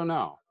don't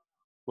know.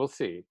 We'll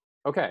see.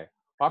 Okay,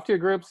 off to your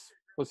groups.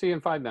 We'll see you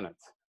in 5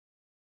 minutes.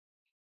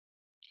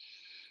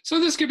 So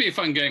this could be a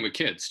fun game with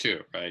kids too,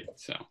 right?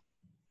 So,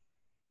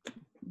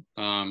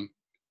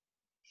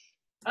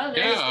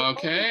 yeah,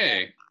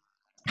 okay.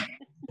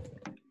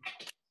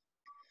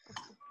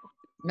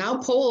 Now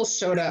polls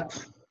showed up.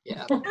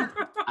 Yeah,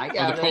 I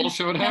got the poll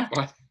showed up?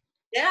 What?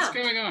 Yeah. What's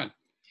going on?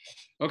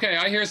 Okay,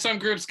 I hear some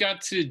groups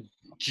got to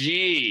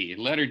G,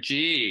 letter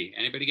G.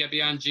 Anybody get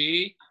beyond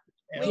G?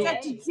 We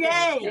got to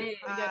J.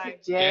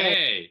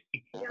 J.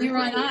 You're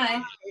on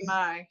I.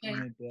 Bye.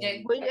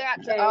 J. We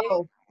got to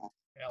O.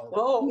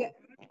 Oh.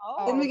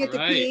 Then we get to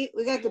Right. P.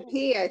 We got to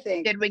P, I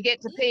think. Did we get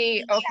to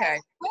P? Okay.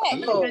 Oh, I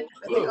think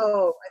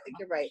I think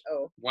you're right.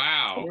 Oh.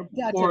 Wow.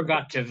 Or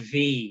got to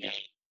V.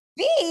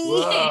 V.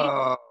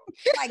 Whoa.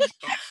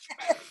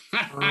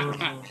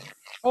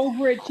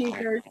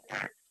 Overachievers.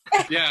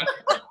 Yeah.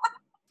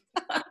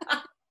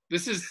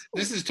 This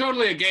is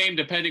totally a game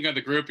depending on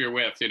the group you're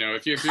with. You know,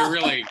 if you're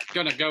really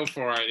gonna go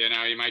for it, you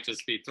know, you might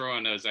just be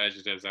throwing those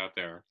adjectives out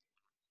there.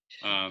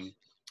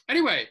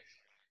 Anyway,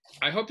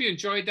 I hope you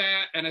enjoyed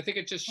that, and I think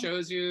it just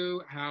shows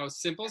you how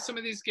simple some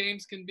of these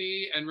games can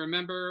be. And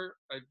remember,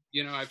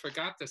 you know, I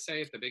forgot to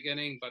say at the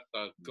beginning, but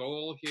the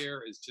goal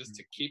here is just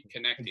to keep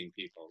connecting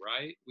people,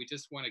 right? We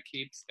just want to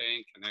keep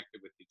staying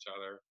connected with each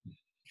other.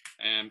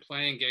 And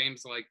playing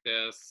games like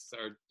this,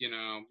 or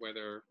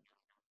whether,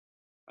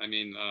 I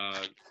mean,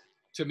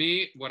 to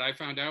me, what I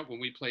found out when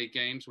we play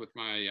games with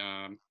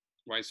my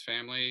wife's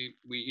family,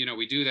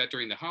 we do that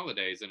during the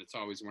holidays, and it's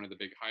always one of the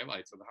big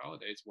highlights of the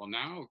holidays. Well,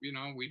 now,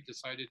 we've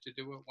decided to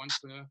do it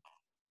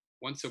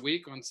once a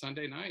week on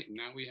Sunday night, and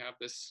now we have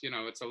this,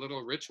 it's a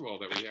little ritual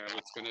that we have.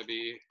 It's going to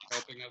be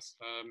helping us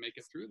make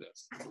it through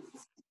this.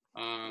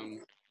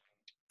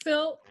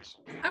 Phil,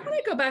 I want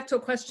to go back to a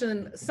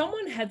question.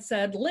 Someone had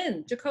said,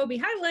 Lynn, Jacoby.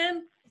 Hi,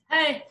 Lynn.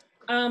 Hey.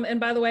 And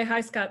by the way,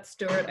 hi, Scott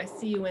Stewart. I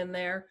see you in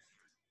there.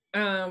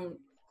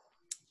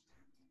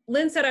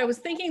 Lynn said, I was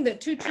thinking that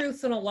 2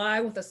 truths and a lie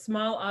with a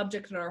small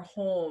object in our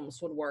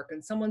homes would work.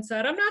 And someone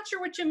said, I'm not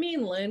sure what you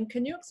mean, Lynn.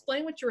 Can you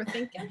explain what you were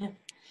thinking?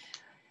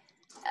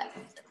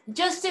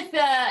 Just if,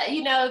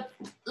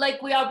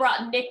 like we all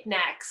brought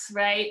knickknacks,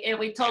 right? And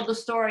we told the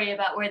story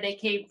about where they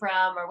came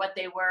from or what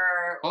they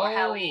were or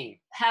how we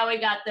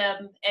got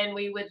them. And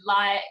we would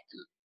lie,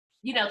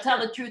 tell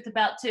the truth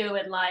about 2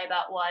 and lie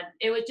about 1.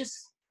 It would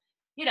just,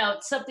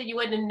 it's something you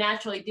wouldn't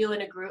naturally do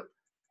in a group,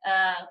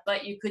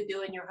 but you could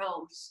do in your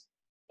homes.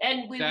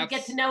 And we would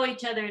get to know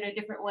each other in a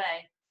different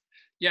way.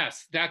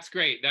 Yes, that's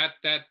great. That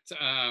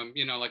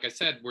like I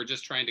said, we're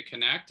just trying to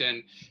connect,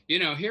 and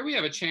here we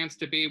have a chance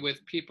to be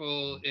with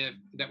people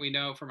that we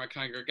know from a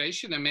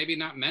congregation, and maybe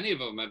not many of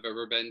them have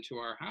ever been to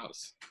our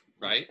house,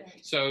 right?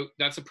 So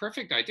that's a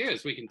perfect idea.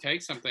 Is we can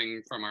take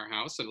something from our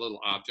house, a little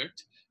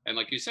object, and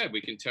like you said, we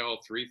can tell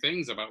 3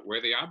 things about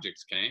where the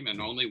objects came, and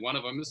only one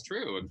of them is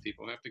true, and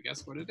people have to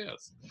guess what it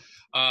is.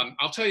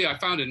 I'll tell you, I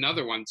found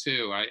another one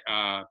too.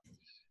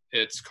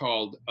 It's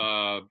called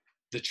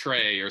the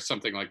tray or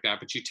something like that,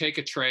 but you take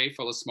a tray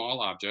full of small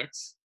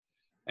objects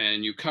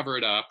and you cover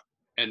it up,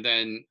 and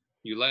then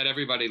you let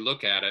everybody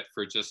look at it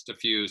for just a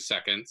few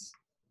seconds,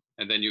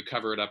 and then you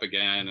cover it up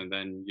again, and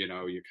then you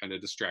kind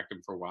of distract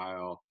them for a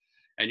while,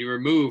 and you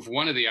remove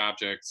one of the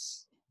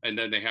objects, and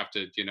then they have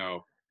to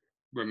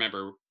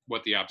remember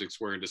what the objects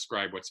were and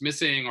describe what's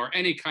missing, or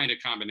any kind of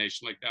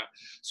combination like that.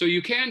 So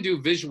you can do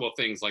visual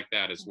things like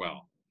that as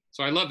well.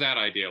 So I love that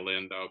idea,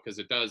 Lynn, though, because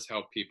it does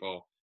help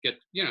people get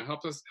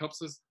helps us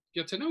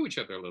get to know each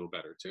other a little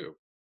better too.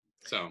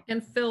 So,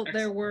 and Phil,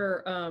 there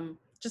were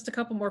just a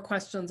couple more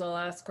questions I'll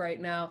ask right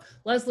now.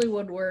 Leslie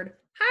Woodward,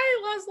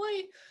 hi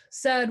Leslie,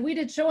 said we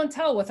did show and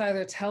tell with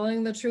either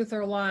telling the truth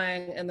or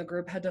lying, and the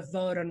group had to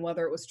vote on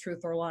whether it was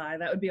truth or lie.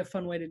 That would be a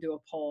fun way to do a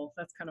poll.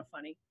 That's kind of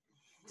funny.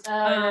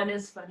 That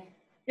is funny.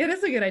 It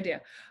is a good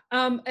idea.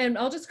 And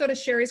I'll just go to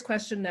Sherry's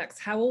question next.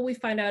 How will we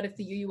find out if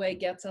the UUA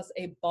gets us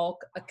a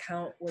bulk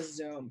account with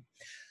Zoom?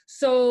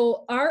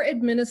 So our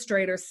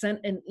administrator sent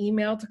an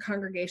email to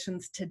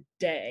congregations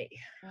today.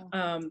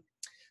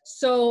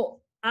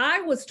 So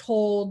I was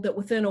told that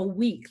within a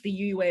week,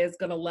 the UUA is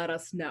going to let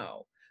us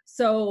know.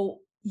 So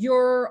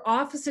your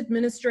office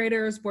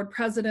administrators, board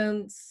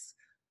presidents,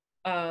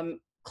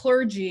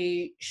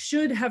 clergy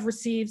should have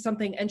received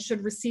something and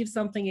should receive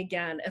something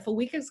again. If a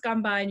week has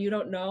gone by and you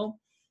don't know,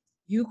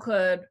 you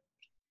could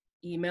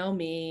email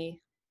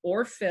me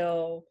or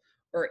Phil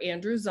or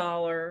Andrew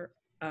Zoller,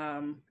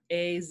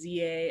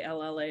 AZALLAR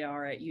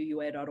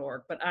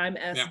 @UUA.org, but I'm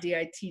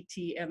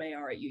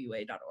SDITTMAR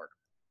 @UUA.org.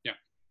 Yeah.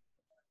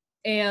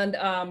 And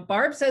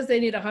Barb says they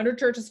need 100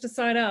 churches to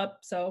sign up,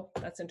 so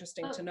that's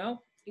interesting to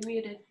know. You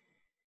muted.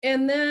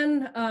 And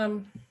then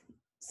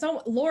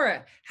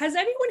Laura, has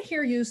anyone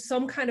here used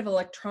some kind of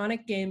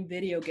electronic game,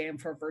 video game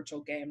for a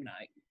virtual game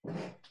night?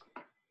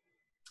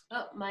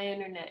 Oh, my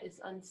internet is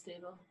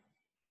unstable.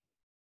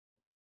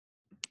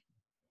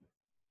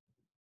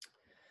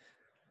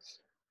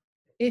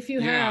 If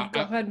you have,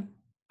 go ahead.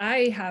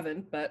 I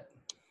haven't, but.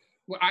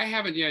 Well, I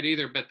haven't yet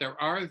either, but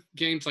there are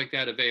games like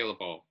that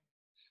available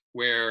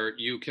where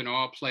you can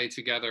all play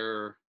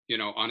together,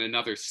 on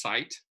another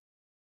site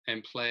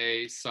and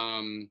play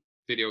some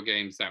video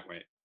games that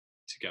way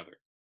together.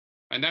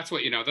 And that's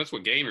what, that's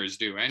what gamers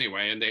do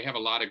anyway. And they have a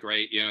lot of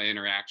great,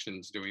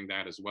 interactions doing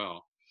that as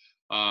well.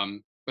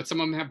 But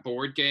some of them have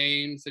board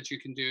games that you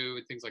can do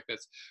and things like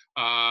this.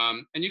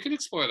 And you can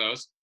explore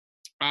those.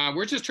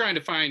 We're just trying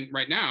to find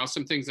right now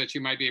some things that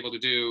you might be able to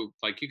do.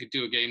 Like you could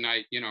do a game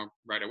night,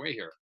 right away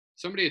here.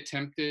 Somebody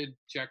attempted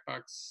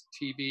Jackbox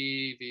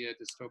TV via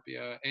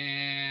Dystopia,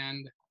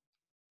 and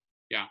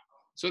yeah.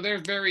 So there are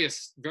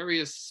various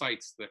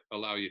sites that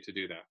allow you to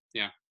do that.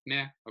 Yeah.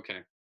 Nah.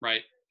 Okay.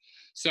 Right.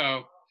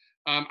 So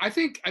I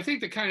think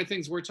the kind of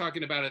things we're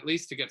talking about, at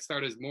least to get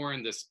started, is more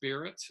in the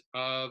spirit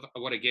of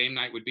what a game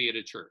night would be at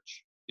a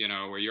church.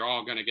 Where you're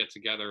all going to get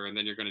together and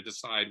then you're going to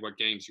decide what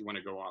games you want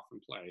to go off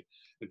and play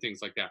and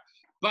things like that.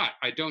 But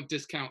I don't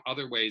discount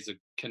other ways of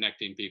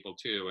connecting people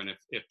too. And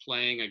if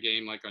playing a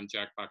game like on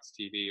Jackbox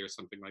TV or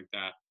something like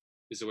that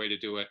is a way to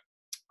do it.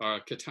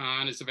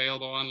 Catan is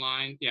available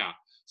online. Yeah.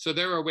 So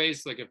there are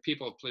ways, like if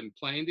people have been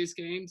playing these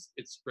games,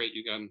 it's great.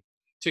 You got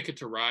Ticket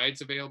to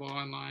Ride's available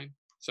online.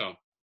 So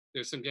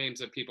there's some games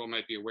that people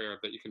might be aware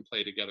of that you can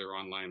play together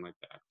online like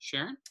that.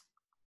 Sharon?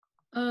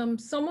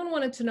 Someone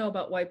wanted to know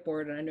about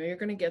whiteboard, and I know you're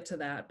going to get to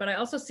that, but I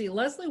also see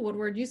Leslie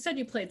Woodward. You said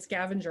you played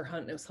scavenger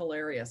hunt, and it was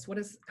hilarious.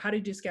 How do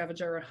you do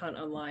scavenger hunt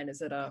online?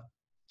 Is it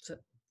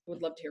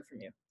would love to hear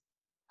from you.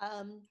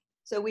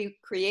 So we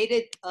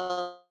created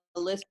a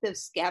list of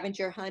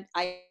scavenger hunt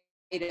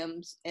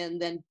items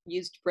and then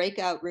used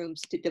breakout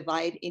rooms to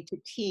divide into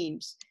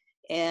teams.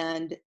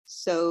 And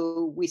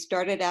so we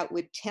started out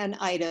with 10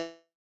 items,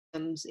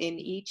 and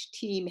each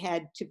team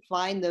had to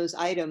find those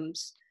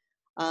items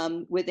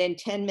within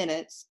 10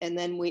 minutes. And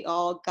then we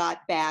all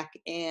got back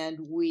and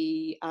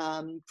we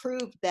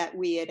proved that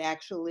we had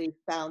actually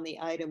found the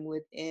item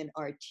within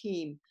our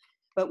team.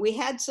 But we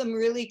had some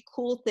really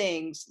cool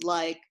things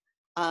like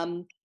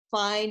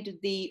find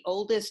the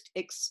oldest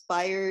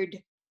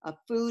expired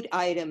food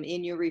item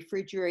in your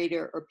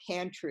refrigerator or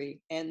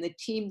pantry. And the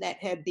team that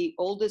had the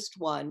oldest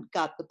one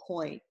got the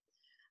point.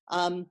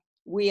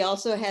 We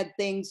also had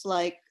things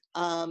like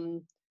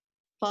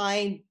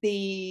find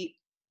the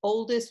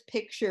oldest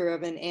picture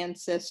of an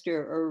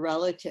ancestor or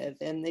relative,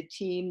 and the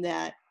team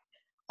that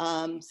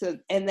and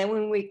then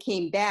when we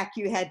came back,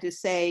 you had to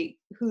say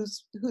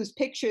whose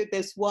picture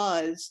this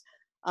was,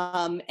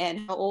 and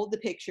how old the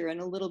picture,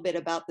 and a little bit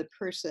about the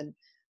person.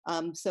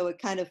 So it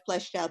kind of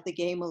fleshed out the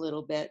game a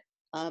little bit.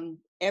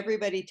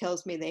 Everybody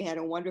tells me they had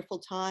a wonderful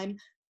time.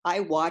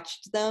 I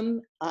watched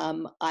them.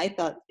 I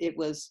thought it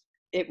was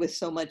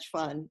so much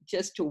fun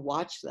just to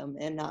watch them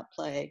and not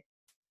play.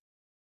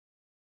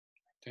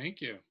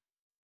 Thank you.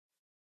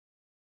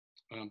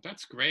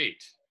 That's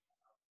great.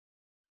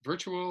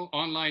 Virtual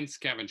online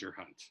scavenger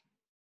hunt.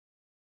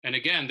 And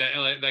again, that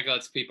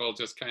lets people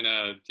just kind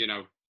of,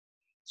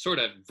 sort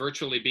of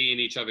virtually be in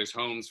each other's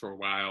homes for a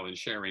while and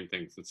sharing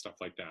things and stuff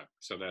like that.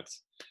 So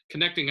that's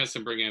connecting us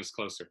and bringing us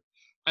closer.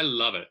 I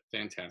love it.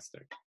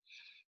 Fantastic.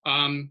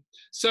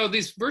 So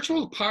these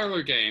virtual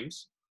parlor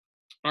games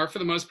are, for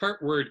the most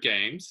part, word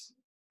games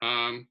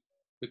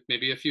with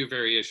maybe a few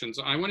variations.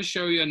 I want to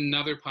show you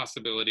another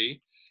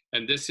possibility,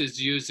 and this is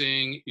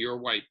using your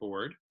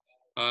whiteboard.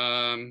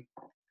 And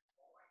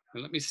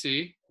let me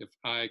see if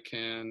I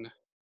can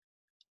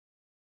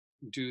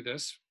do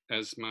this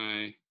as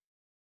my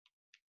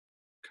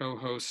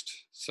co-host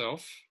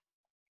self.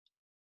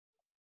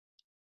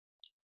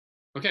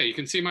 Okay, you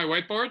can see my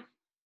whiteboard?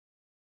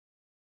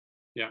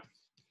 Yeah.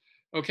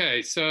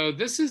 Okay, so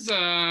this is,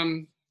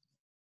 I'm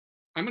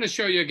going to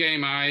show you a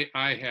game I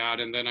had,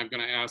 and then I'm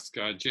going to ask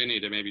Ginny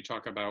to maybe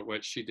talk about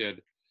what she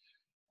did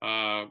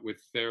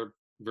with their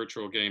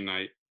virtual game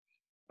night.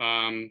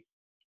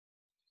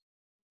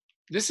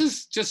 This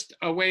is just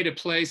a way to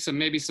play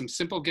maybe some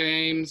simple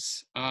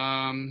games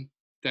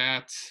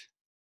that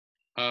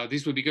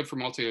these would be good for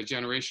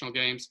multi-generational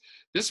games.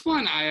 This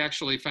one I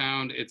actually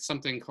found, it's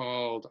something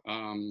called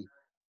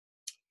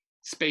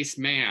Space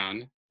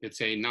Man.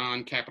 It's a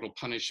non-capital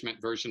punishment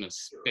version of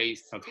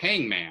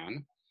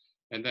Hangman.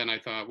 And then I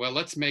thought, well,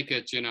 let's make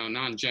it,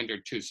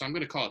 non-gendered too. So I'm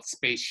going to call it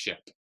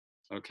Spaceship.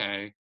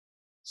 Okay.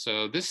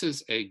 So this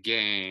is a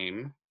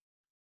game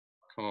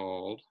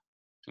called,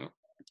 oh,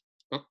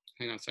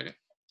 hang on a second.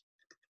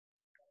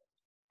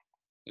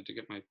 I had to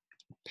get my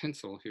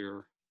pencil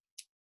here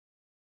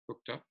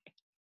hooked up.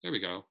 There we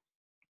go.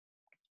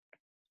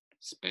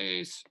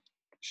 Spaceship.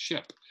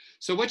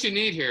 So what you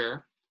need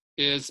here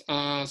is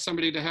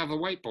somebody to have a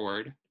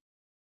whiteboard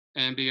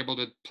and be able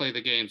to play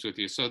the games with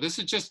you. So this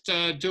is just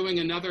doing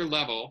another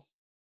level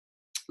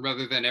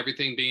rather than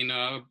everything being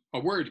a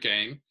word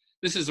game.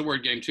 This is a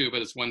word game too,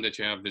 but it's one that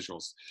you have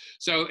visuals.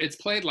 So it's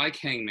played like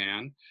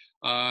Hangman.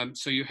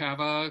 So you have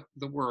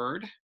the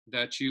word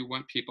that you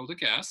want people to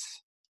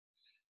guess.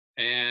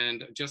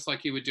 And just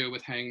like you would do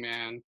with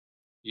Hangman,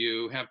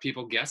 you have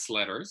people guess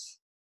letters.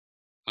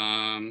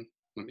 Let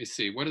me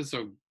see, what is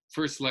the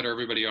first letter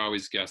everybody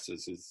always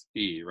guesses is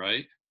E,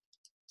 right?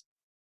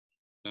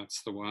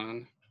 That's the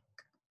one.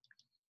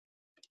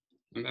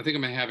 I think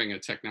I'm having a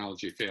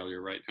technology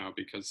failure right now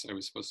because I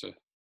was supposed to,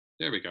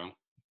 there we go.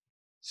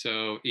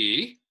 So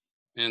E,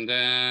 and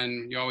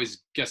then you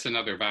always guess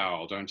another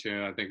vowel, don't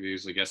you? I think we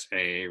usually guess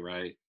A,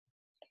 right?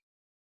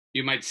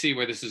 You might see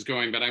where this is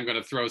going, but I'm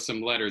going to throw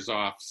some letters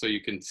off so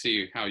you can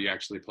see how you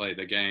actually play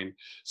the game.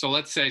 So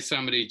let's say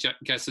somebody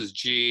guesses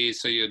G,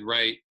 so you'd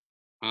write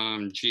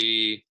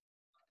G.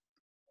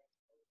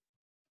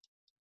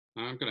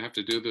 I'm going to have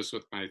to do this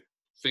with my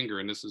finger,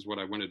 and this is what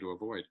I wanted to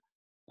avoid.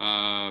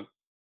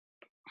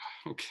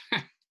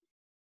 Okay.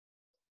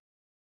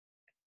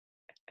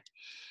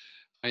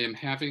 I am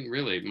having,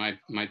 really,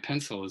 my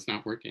pencil is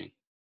not working.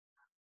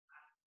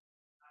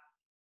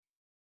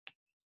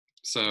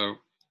 So,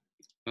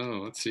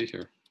 oh, let's see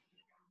here.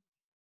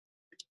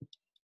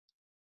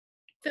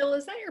 Phil,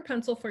 is that your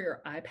pencil for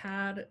your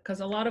iPad?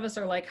 Because a lot of us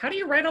are like, how do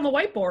you write on the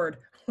whiteboard?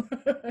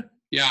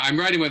 Yeah, I'm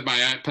writing with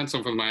my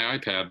pencil from my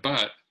iPad,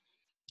 but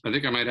I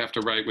think I might have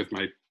to write with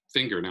my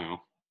finger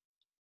now.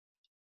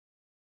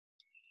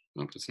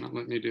 Oh, it's not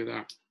letting me do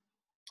that.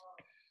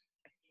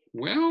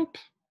 Welp.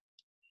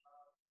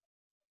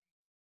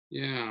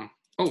 Yeah.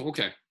 Oh,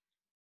 okay. Let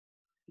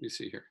me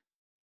see here.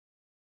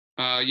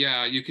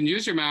 Yeah, you can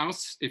use your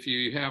mouse if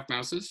you have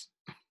mouses.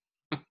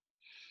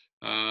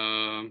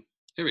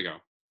 Here we go.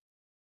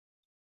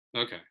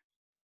 Okay.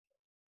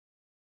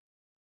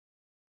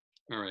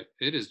 All right.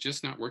 It is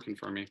just not working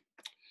for me.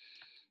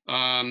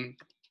 I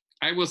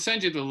will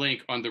send you the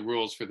link on the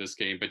rules for this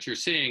game, but you're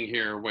seeing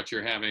here what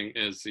you're having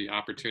is the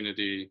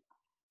opportunity.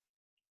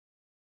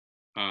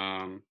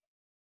 You're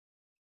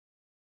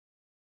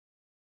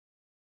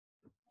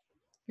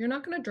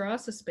not going to draw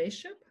us a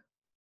spaceship?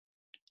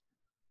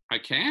 I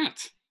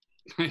can't.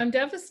 I'm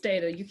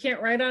devastated. You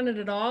can't write on it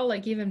at all,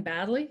 like even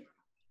badly?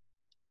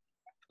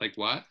 Like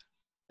what?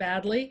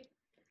 Badly?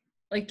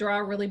 Like draw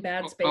a really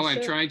bad spaceship? Oh,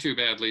 I'm trying to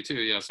badly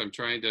too. Yes, I'm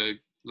trying to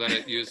let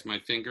it use my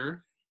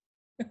finger.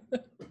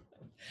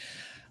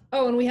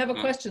 Oh, and we have a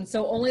question.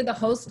 So only the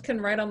host can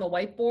write on the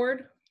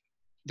whiteboard?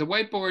 The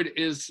whiteboard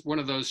is one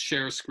of those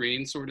share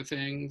screen sort of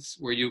things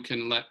where you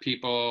can let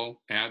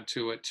people add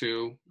to it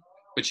too,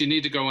 but you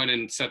need to go in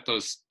and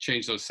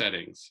change those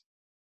settings.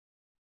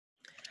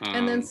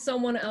 And then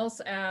someone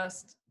else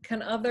asked,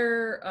 can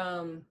other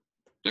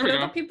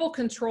people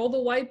control the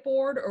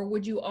whiteboard, or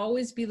would you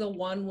always be the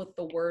one with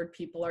the word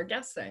people are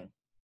guessing?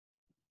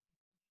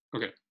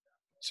 Okay,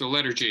 so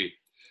letter G.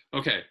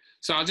 Okay,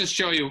 so I'll just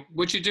show you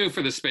what you do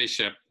for the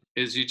spaceship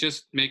is you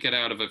just make it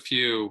out of a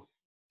few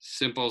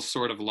simple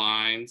sort of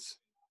lines.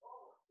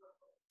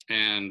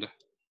 And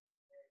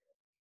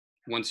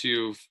once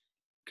you've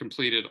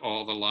completed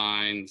all the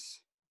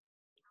lines,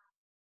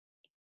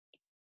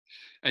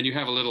 and you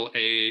have a little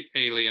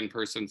alien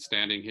person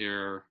standing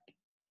here,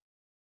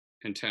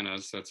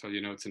 antennas, that's how you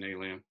know it's an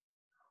alien,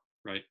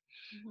 right?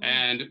 Mm-hmm.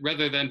 And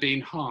rather than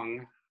being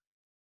hung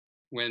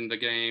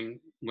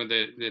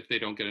if they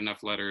don't get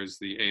enough letters,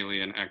 the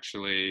alien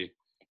actually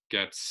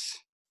gets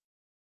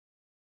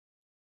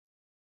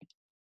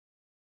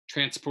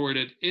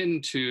transported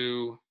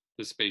into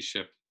the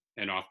spaceship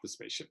and off the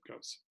spaceship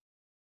goes.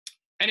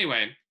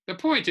 Anyway, the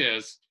point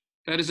is,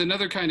 that is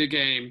another kind of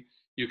game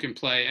you can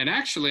play. And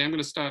actually, I'm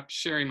going to stop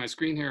sharing my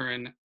screen here,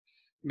 and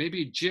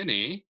maybe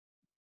Ginny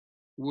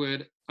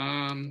would,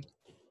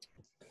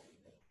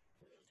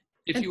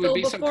 if and you Phil, would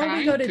be so kind. Before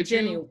we go to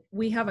Ginny,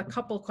 we have a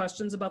couple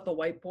questions about the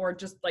whiteboard,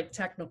 just like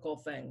technical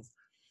things.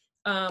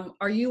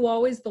 Are you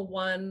always the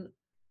one,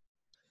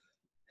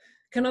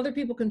 can other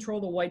people control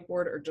the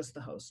whiteboard or just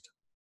the host?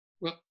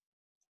 Well,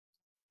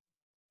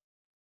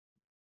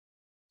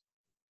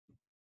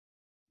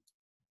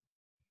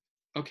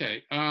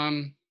 okay.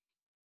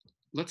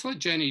 Let's let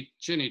Ginny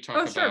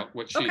talk about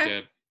what she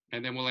did,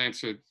 and then we'll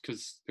answer,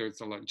 because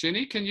there's a lot.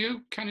 Ginny, can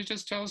you kind of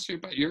just tell us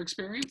about your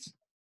experience?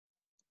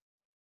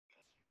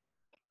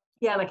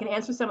 Yeah, and I can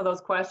answer some of those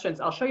questions.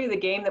 I'll show you the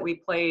game that we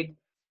played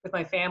with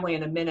my family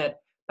in a minute.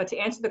 But to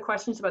answer the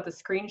questions about the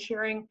screen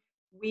sharing,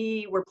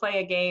 we were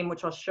playing a game,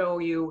 which I'll show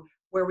you,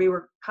 where we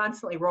were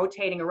constantly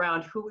rotating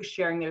around who was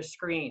sharing their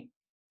screen.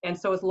 And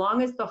so as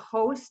long as the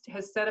host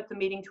has set up the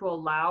meeting to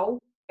allow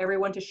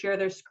everyone to share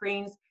their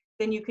screens,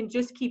 then you can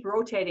just keep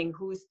rotating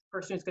who's the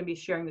person who's going to be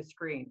sharing the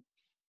screen.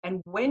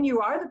 And when you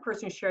are the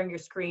person who's sharing your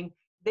screen,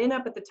 then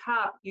up at the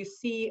top, you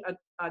see a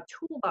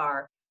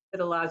toolbar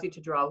that allows you to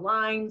draw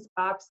lines,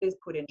 boxes,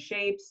 put in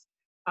shapes.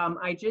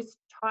 I just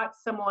taught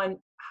someone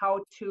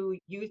how to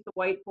use the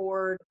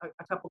whiteboard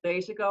a couple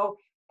days ago,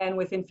 and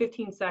within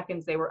 15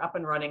 seconds, they were up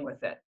and running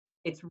with it.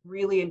 It's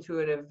really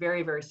intuitive,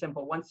 very, very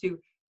simple. Once you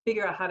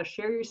figure out how to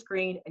share your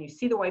screen and you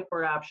see the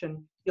whiteboard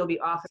option, you'll be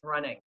off and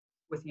running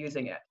with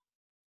using it.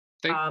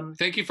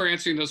 Thank you for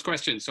answering those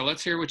questions. So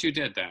let's hear what you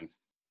did then.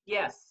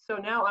 Yes, so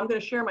now I'm going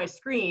to share my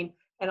screen,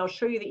 and I'll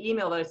show you the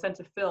email that I sent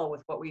to Phil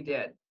with what we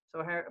did.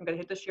 So here, I'm going to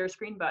hit the share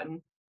screen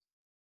button.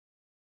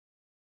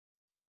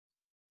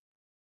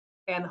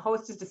 And the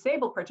host is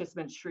disabled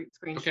participant screen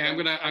Okay,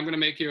 sharing. I'm gonna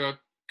make you a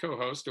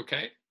co-host,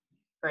 okay?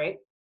 Great.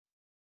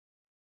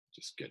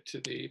 Just get to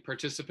the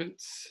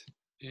participants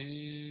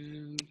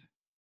and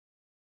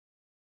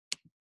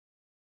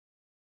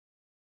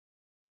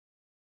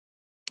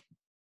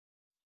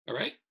all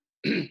right.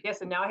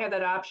 Yes, and now I have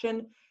that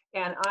option.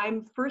 And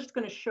I'm first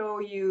going to show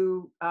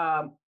you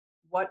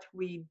what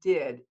we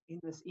did in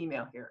this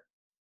email here.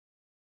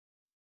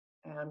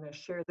 And I'm going to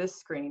share this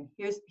screen.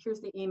 Here's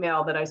the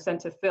email that I sent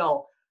to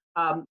Phil,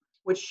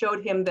 which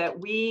showed him that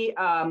we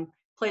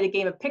played a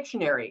game of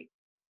Pictionary.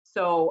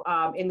 So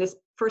in this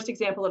first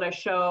example that I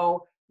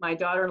show, my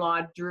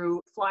daughter-in-law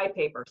drew fly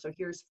paper. So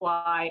here's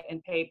fly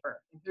and paper.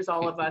 And here's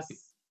all of us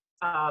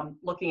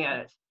looking at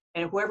it.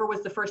 And whoever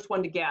was the first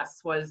one to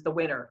guess was the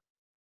winner.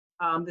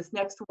 This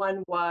next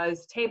one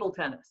was table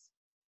tennis.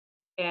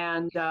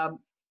 And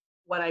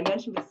what I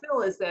mentioned to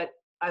Phil is that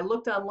I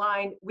looked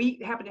online. We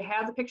happen to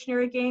have the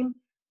Pictionary game,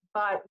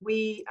 but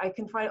I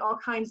can find all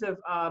kinds of,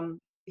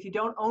 if you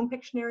don't own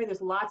Pictionary,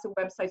 there's lots of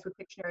websites with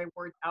Pictionary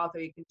words out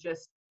there. You can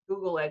just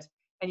Google it,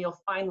 and you'll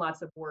find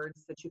lots of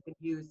words that you can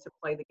use to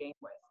play the game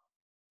with.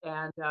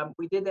 And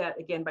we did that,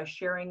 again, by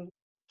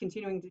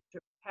continuing to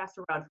pass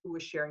around who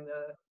was sharing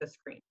the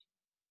screen.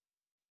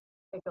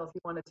 Hey, Phil, if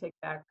you want to take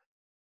back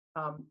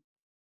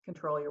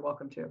control, you're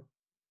welcome to.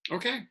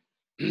 Okay.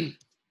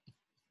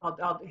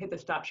 I'll hit the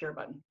stop share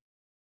button.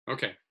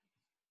 Okay.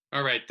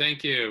 All right.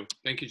 Thank you.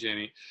 Thank you,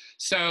 Jenny.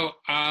 So,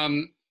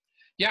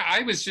 Yeah,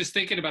 I was just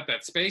thinking about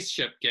that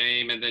spaceship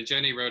game, and then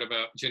Jenny wrote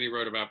about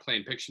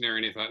playing Pictionary,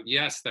 and I thought,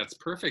 yes, that's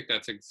perfect.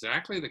 That's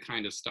exactly the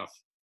kind of stuff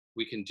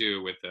we can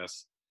do with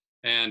this.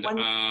 And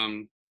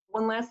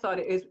One last thought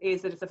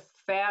is that it's a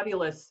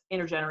fabulous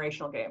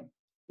intergenerational game.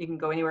 You can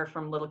go anywhere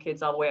from little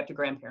kids all the way up to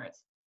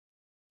grandparents.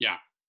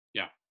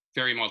 yeah,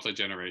 very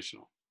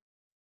multi-generational.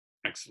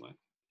 Excellent.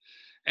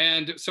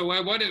 And so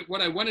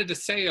what I wanted to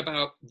say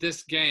about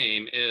this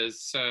game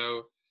is,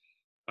 so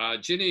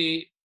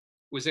Ginny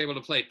was able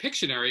to play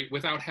Pictionary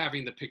without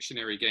having the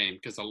Pictionary game,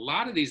 because a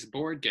lot of these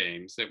board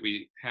games that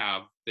we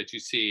have that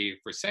you see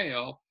for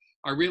sale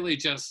are really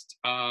just,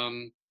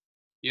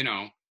 you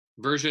know,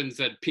 versions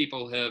that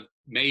people have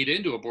made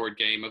into a board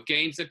game of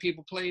games that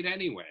people played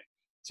anyway.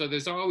 So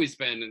there's always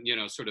been, you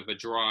know, sort of a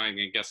drawing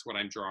and guess what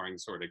I'm drawing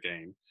sort of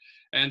game.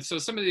 And so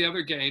some of the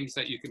other games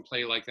that you can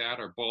play like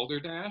that are Boulder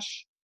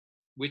Dash,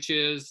 which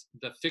is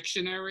the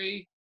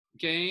Fictionary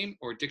game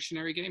or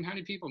dictionary game. How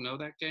many people know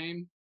that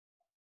game?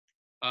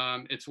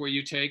 It's where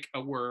you take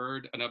a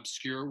word, an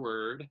obscure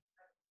word,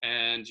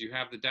 and you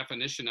have the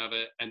definition of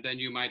it, and then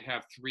you might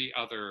have 3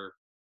 other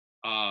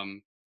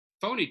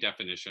phony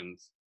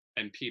definitions,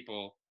 and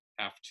people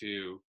have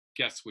to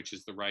guess which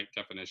is the right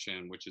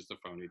definition, which is the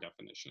phony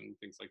definition,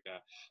 things like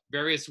that.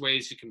 Various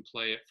ways you can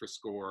play it for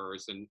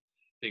scores and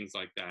things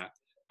like that.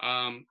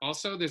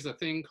 Also, there's a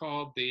thing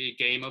called the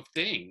Game of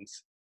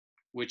Things,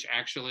 which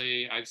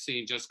actually I've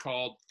seen just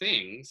called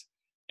Things,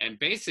 and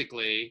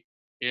basically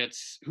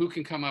it's who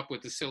can come up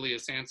with the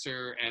silliest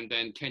answer, and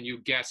then can you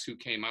guess who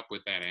came up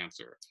with that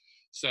answer.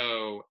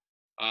 So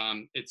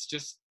it's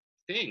just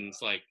things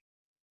like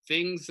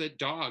things that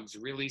dogs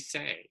really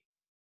say.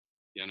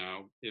 You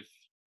know, if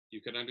you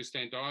could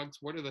understand dogs,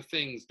 what are the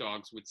things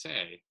dogs would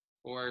say,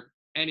 or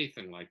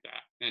anything like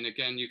that. And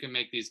again, you can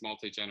make these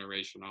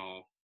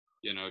multi-generational,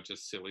 you know,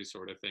 just silly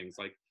sort of things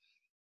like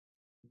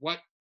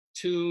what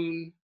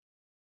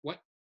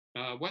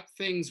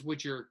things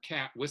would your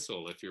cat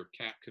whistle if your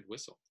cat could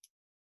whistle?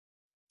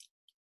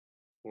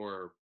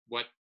 Or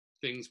what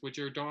things would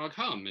your dog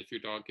hum if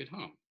your dog could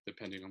hum,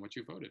 depending on what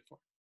you voted for.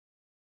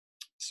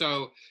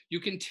 So you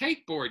can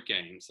take board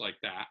games like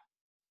that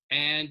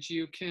and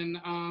you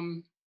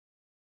can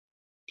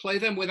play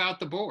them without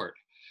the board.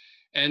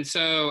 And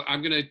so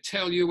I'm going to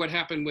tell you what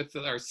happened with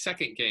our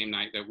second game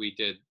night that we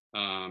did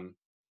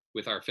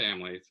with our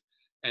families.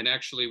 And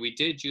actually, we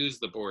did use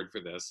the board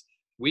for this.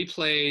 We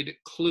played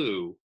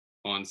Clue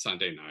on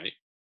Sunday night.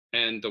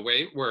 And the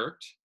way it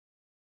worked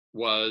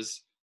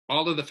was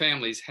all of the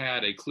families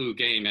had a Clue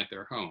game at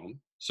their home.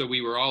 So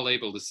we were all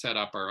able to set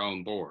up our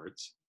own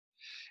boards.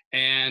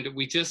 And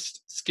we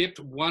just skipped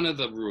one of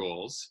the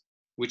rules,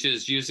 which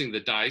is using the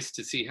dice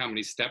to see how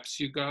many steps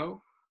you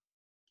go.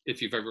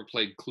 If you've ever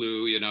played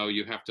Clue, you know,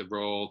 you have to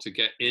roll to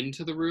get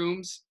into the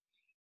rooms.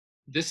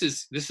 This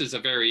is a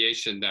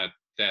variation that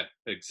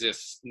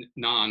exists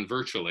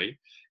non-virtually,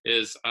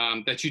 is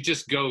that you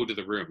just go to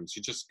the rooms.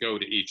 You just go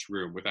to each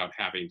room without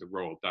having to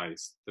roll the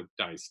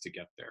dice to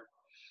get there.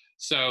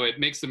 So it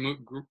makes the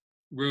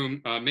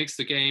makes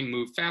the game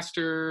move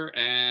faster,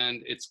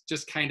 and it's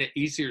just kind of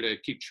easier to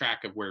keep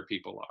track of where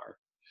people are.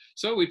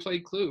 So we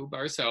played Clue by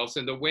ourselves,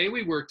 and the way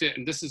we worked it,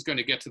 and this is going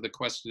to get to the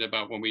question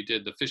about when we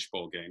did the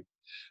fishbowl game.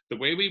 The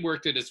way we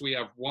worked it is we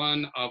have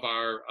one of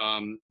our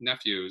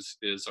nephews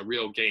is a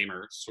real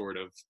gamer sort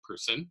of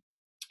person,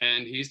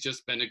 and he's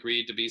just been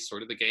agreed to be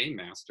sort of the game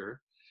master,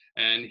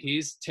 and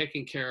he's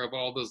taking care of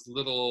all those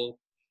little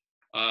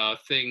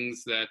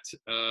things that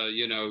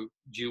you know,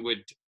 you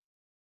would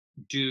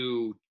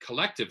do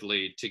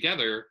collectively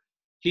together.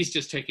 He's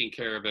just taking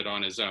care of it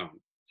on his own.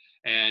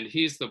 And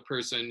he's the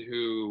person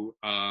who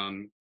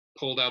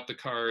pulled out the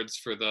cards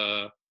for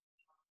the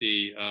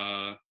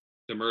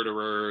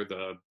murderer,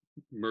 the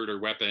murder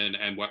weapon,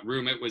 and what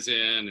room it was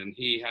in, and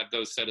he had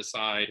those set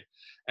aside.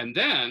 And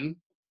then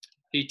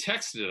he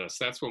texted us.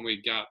 That's when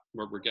we got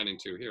what we're getting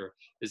to here,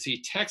 is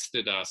he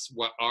texted us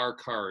what our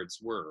cards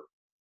were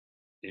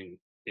in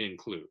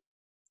Clue.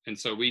 And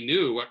so we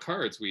knew what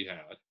cards we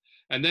had.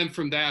 And then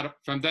from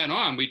then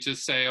on, we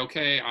just say,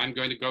 okay, I'm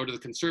going to go to the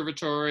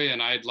conservatory,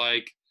 and I'd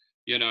like,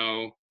 you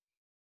know,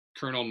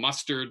 Colonel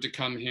Mustard to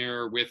come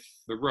here with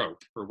the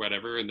rope or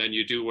whatever. And then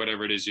you do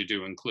whatever it is you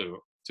do in Clue.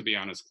 To be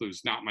honest,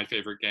 Clue's not my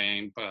favorite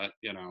game, but,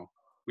 you know,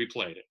 we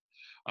played it.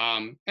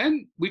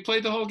 And we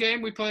played the whole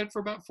game. We played for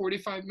about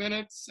 45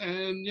 minutes,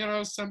 and, you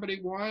know, somebody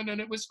won, and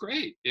it was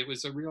great. It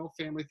was a real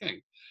family thing.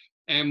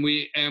 And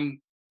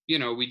you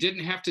know, we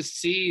didn't have to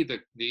see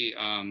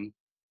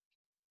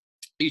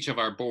each of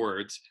our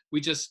boards. We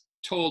just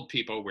told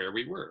people where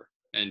we were,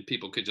 and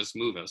people could just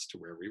move us to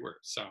where we were.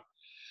 So,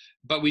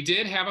 but we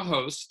did have a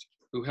host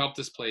who helped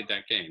us play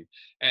that game.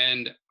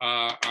 And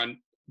on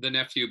the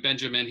nephew,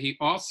 Benjamin, he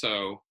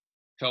also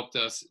helped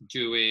us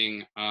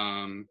doing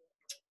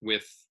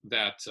with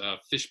that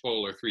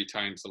fishbowl or 3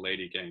 times a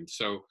lady game.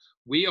 So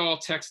we all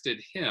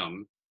texted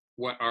him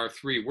what our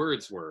 3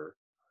 words were,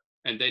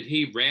 and then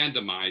he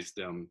randomized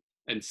them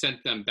and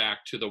sent them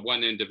back to the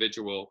one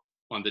individual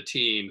on the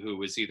team who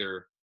was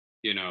either,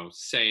 you know,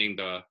 saying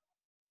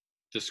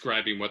the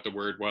describing what the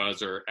word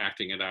was or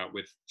acting it out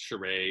with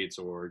charades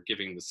or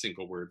giving the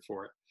single word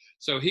for it.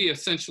 So he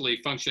essentially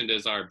functioned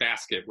as our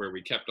basket where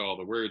we kept all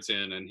the words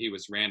in, and he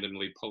was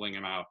randomly pulling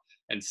them out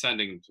and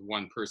sending them to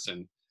one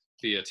person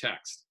via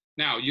text.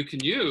 Now you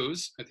can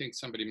use, I think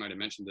somebody might have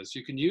mentioned this,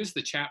 you can use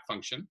the chat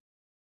function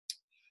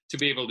to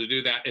be able to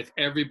do that if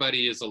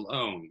everybody is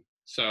alone.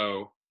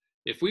 So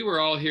if we were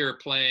all here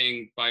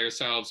playing by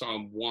ourselves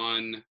on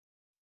one,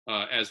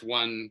 as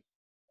one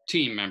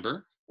team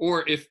member,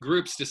 or if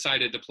groups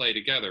decided to play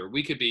together,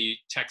 we could be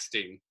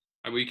texting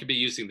and we could be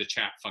using the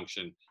chat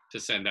function to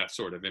send that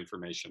sort of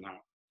information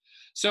out.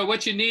 So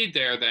what you need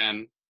there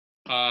then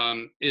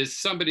is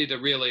somebody to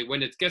really,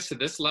 when it gets to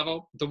this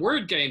level, the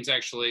word games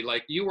actually,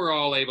 like you were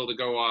all able to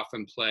go off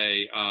and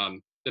play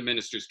the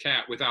Minister's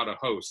Cat without a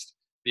host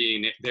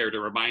being there to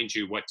remind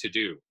you what to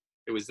do.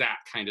 It was that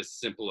kind of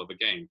simple of a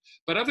game.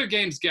 But other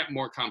games get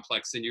more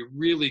complex, and you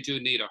really do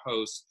need a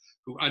host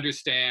who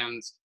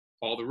understands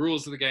all the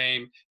rules of the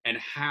game and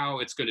how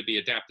it's going to be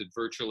adapted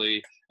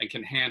virtually and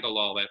can handle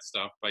all that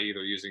stuff by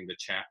either using the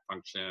chat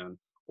function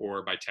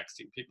or by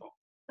texting people.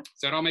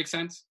 Does that all make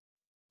sense?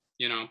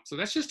 You know, so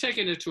that's just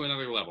taking it to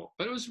another level,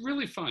 but it was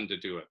really fun to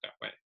do it that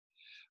way.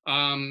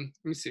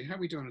 Let me see, how are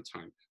we doing on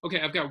time? Okay,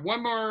 I've got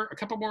a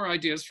couple more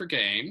ideas for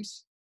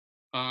games.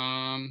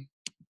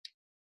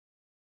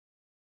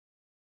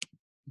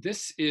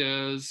 This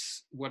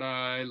is what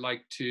I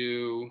like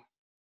to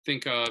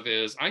think of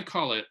as, I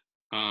call it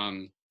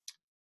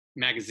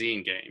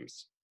magazine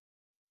games.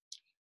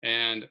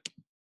 And,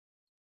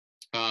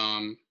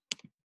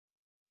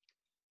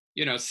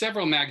 you know,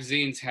 several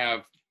magazines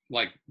have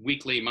like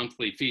weekly,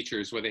 monthly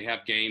features where they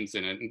have games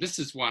in it. And this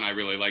is one I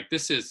really like.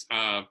 This is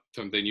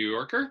from the New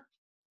Yorker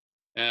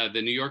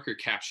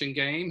caption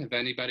game. Have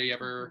anybody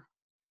ever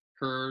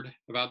heard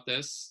about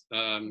this?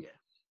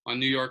 On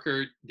New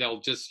Yorker,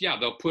 they'll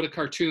put a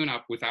cartoon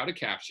up without a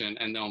caption,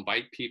 and they'll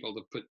invite people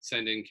to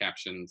send in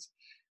captions,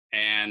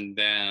 and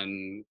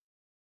then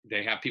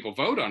they have people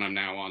vote on them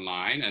now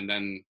online, and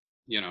then,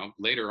 you know,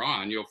 later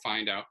on you'll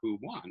find out who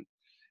won.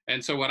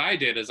 And so what I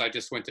did is I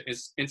just went to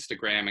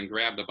Instagram and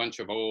grabbed a bunch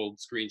of old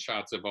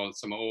screenshots of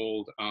some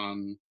old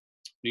New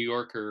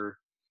Yorker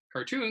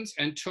cartoons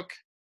and took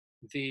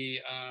the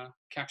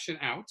caption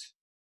out.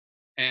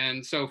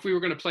 And so if we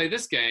were going to play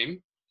this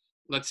game,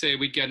 let's say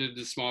we get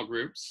into small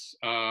groups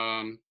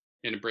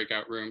in a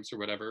breakout rooms or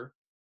whatever.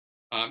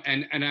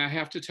 And I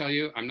have to tell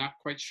you, I'm not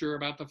quite sure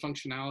about the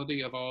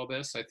functionality of all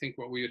this. I think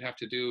what we would have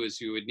to do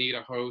is you would need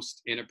a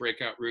host in a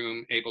breakout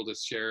room able to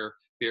share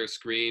their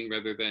screen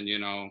rather than, you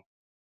know,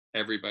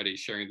 everybody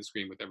sharing the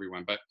screen with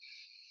everyone. But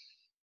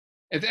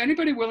is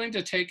anybody willing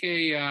to take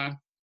a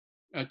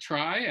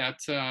try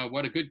at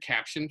what a good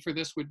caption for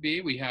this would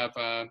be? We have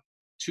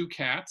 2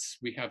 cats.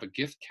 We have a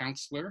gift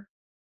counselor,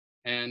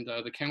 and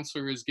the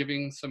counselor is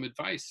giving some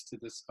advice to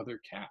this other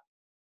cat.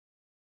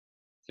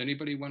 Does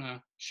anybody want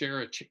to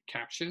share a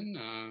caption?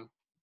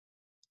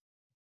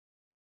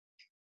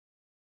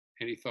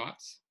 Any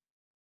thoughts?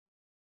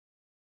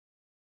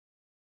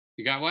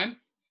 You got one?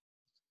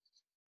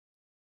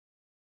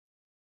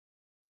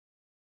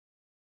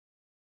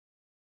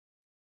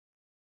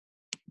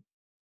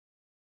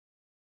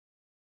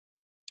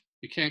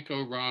 You can't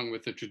go wrong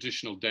with a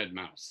traditional dead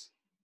mouse.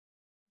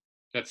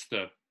 That's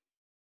the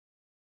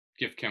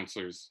gift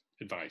counselor's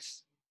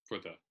advice for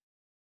the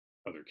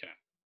other cat.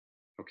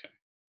 Okay.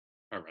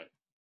 All right.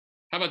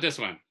 How about this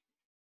one?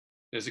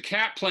 There's a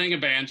cat playing a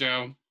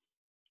banjo,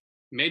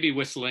 maybe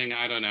whistling,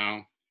 I don't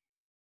know.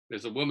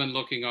 There's a woman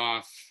looking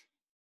off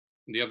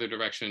in the other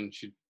direction.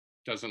 She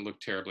doesn't look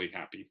terribly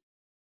happy.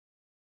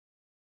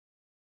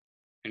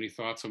 Any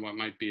thoughts on what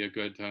might be a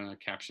good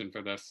caption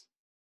for this?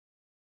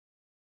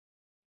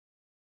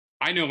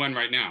 I know one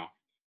right now.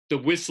 The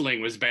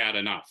whistling was bad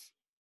enough.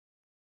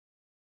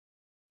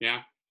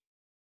 Yeah?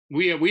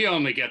 We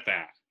only get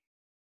that.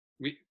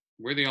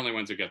 We're the only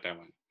ones who get that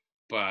one.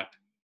 But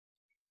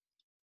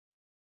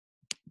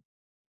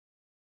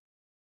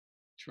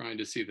trying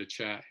to see the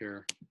chat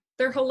here.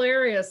 They're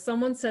hilarious.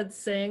 Someone said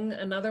sing.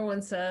 Another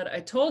one said,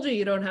 I told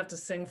you don't have to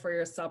sing for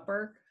your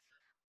supper.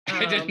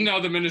 I didn't know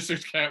the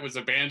minister's cat was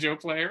a banjo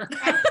player.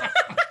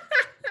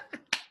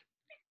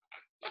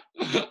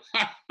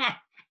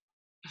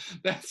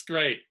 That's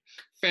great.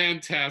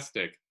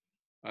 Fantastic.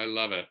 I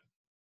love it.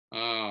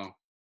 Oh,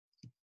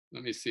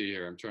 let me see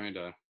here. I'm trying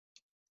to,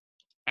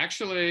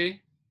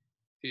 actually,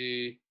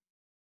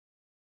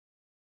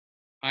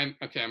 I'm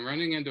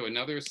running into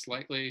another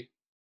slightly,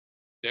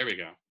 there we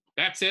go.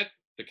 That's it.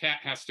 The cat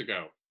has to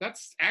go.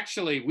 That's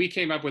actually, we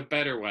came up with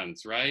better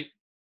ones, right?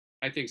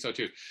 I think so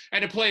too.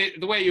 And to play,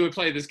 the way you would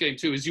play this game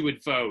too is you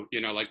would vote,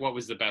 you know, like what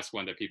was the best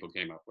one that people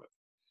came up with.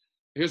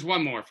 Here's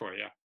one more for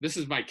you. This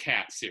is my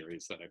cat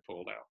series that I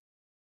pulled out,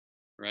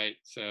 right?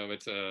 So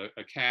it's a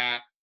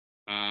cat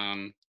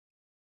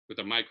with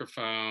a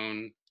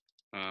microphone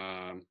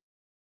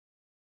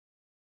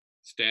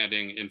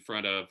standing in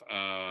front of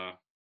a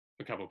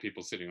couple of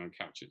people sitting on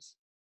couches.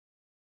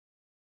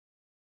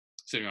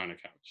 Sitting on a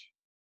couch.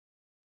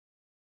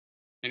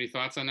 Any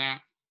thoughts on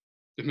that?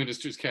 The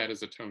minister's cat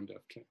is a tone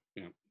deaf cat.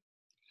 Yeah.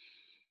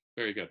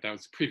 Very good. That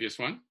was the previous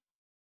one.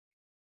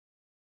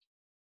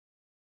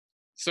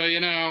 So, you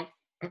know,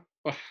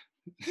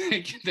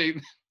 they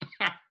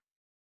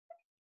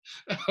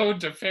Ode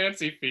to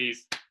Fancy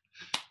Feast.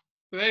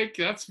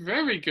 That's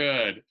very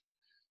good.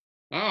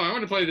 Oh, I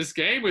want to play this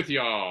game with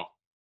y'all.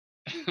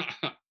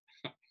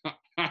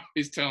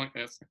 He's telling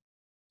us.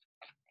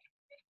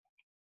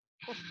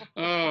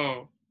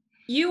 Oh.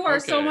 You are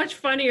so okay. much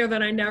funnier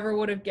than I never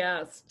would have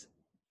guessed.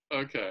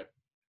 Okay.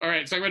 All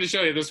right. So I'm going to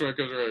show you this one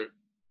goes through.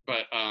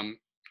 But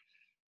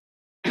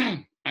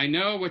I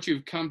know what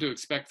you've come to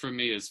expect from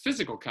me is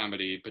physical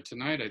comedy, but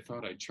tonight I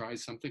thought I'd try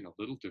something a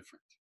little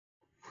different.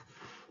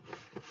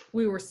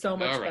 We were so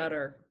much All right.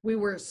 better. We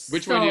were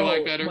Which one do you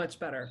like better? much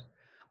better.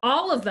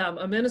 All of them.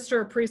 A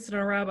minister, a priest, and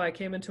a rabbi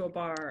came into a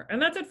bar.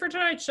 And that's it for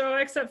tonight's show.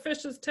 I accept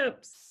fish as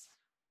tips.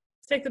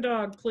 Take the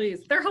dog,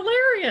 please. They're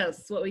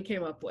hilarious, what we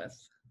came up with.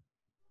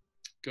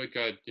 Good,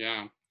 good.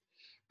 Yeah.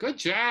 Good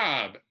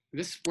job.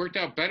 This worked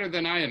out better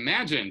than I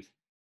imagined.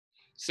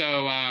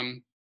 So,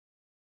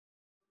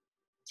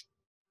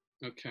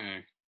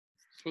 okay.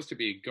 Supposed to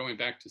be going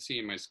back to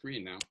seeing my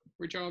screen now.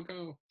 Where'd y'all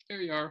go?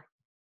 There you are.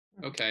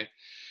 Okay.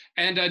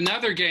 And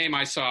another game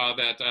I saw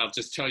that I'll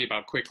just tell you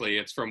about quickly.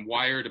 It's from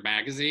Wired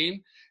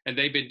magazine, and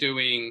they've been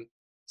doing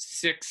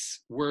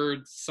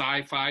 6-word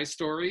sci-fi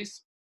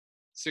stories.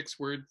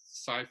 6-word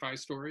sci-fi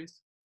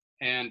stories.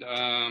 And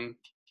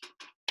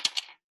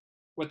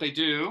what they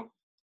do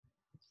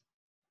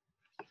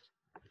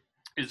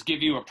is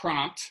give you a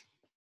prompt.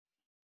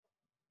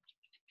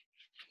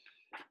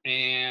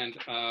 And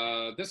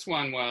this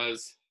one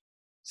was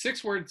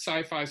 6-word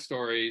sci-fi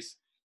stories,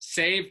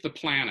 save the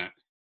planet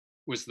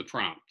was the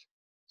prompt.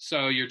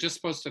 So you're just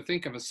supposed to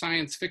think of a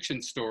science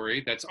fiction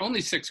story that's only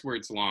 6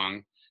 words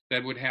long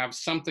that would have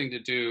something to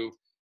do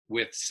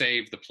with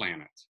save the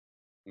planet,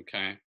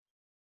 okay?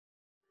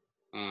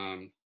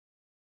 And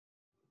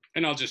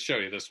I'll just show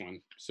you this one.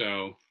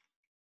 So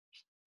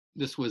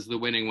this was the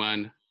winning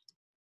one.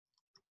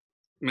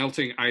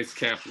 Melting ice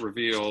cap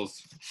reveals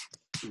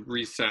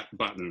reset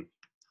button.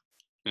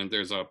 And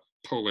there's a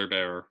polar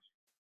bear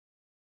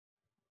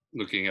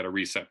looking at a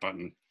reset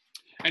button.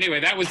 Anyway,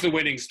 that was the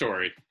winning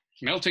story.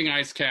 Melting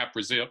ice cap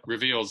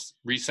reveals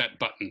reset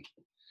button.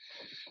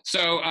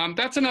 So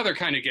that's another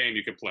kind of game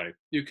you could play.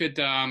 You could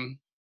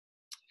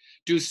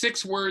do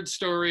 6-word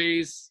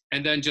stories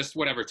and then just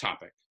whatever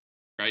topic,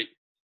 right?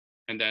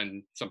 And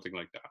then something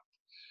like that.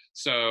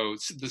 So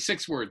the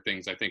 6-word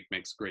things, I think,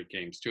 makes great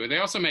games too. And they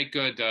also make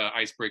good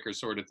icebreaker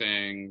sort of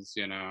things,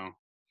 you know.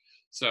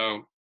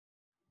 So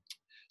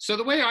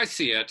the way I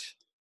see it,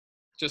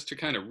 just to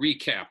kind of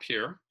recap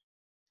here,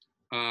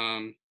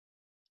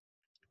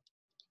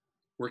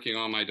 working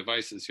on my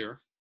devices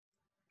here.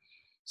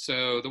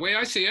 So the way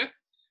I see it,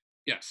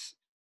 yes,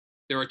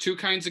 there are 2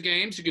 kinds of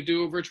games you could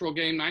do virtual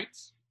game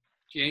nights.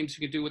 Games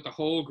you could do with the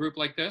whole group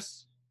like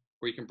this,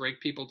 where you can break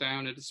people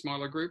down into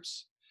smaller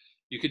groups.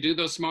 You could do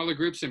those smaller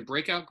groups in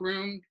breakout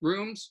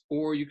rooms,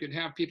 or you could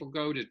have people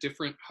go to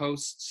different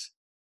hosts'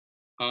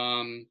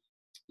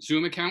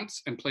 Zoom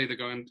accounts and play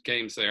the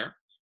games there.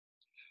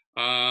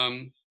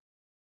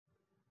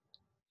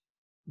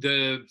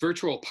 The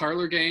virtual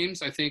parlor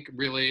games, I think,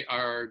 really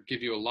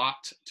give you a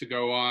lot to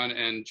go on,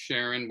 and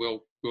Sharon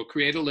will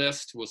create a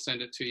list. We'll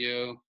send it to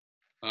you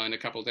in a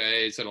couple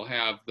days. It'll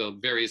have the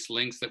various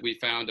links that we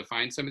found to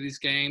find some of these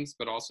games,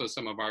 but also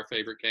some of our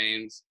favorite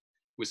games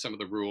with some of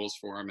the rules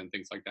for them and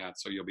things like that.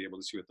 So you'll be able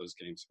to see what those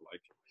games are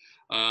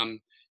like.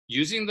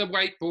 Using the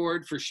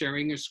whiteboard for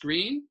sharing your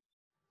screen,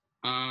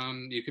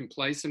 you can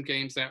play some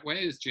games that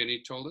way, as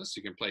Jenny told us.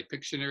 You can play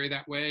Pictionary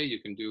that way. You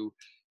can do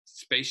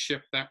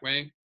Spaceship that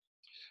way.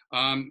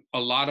 A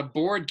lot of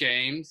board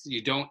games,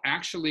 you don't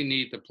actually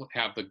need to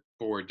have the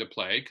board to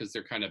play because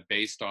they're kind of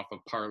based off of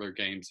parlor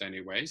games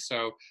anyway.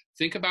 So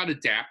think about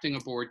adapting a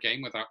board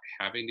game without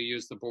having to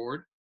use the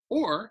board.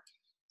 Or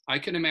I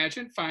can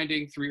imagine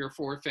finding 3 or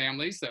 4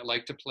 families that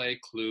like to play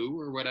Clue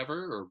or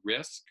whatever, or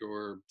Risk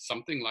or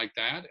something like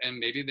that, and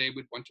maybe they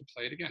would want to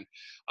play it again.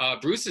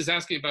 Bruce is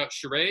asking about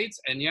charades,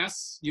 and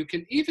yes, you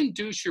can even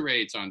do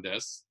charades on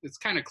this. It's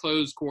kind of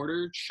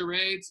closed-quarter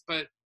charades,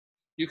 but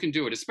you can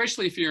do it,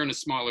 especially if you're in a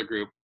smaller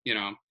group, you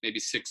know, maybe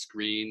 6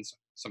 screens,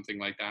 something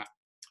like that.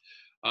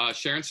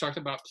 Sharon's talked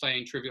about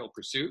playing Trivial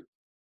Pursuit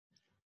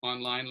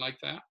online like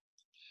that.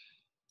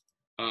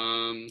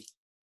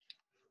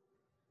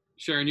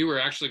 Sharon, you were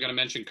actually going to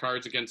mention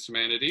Cards Against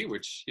Humanity,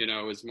 which, you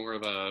know, is more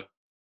of a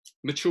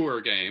mature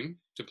game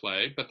to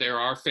play, but there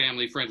are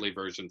family-friendly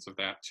versions of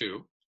that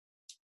too.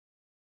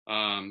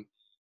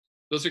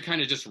 Those are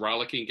kind of just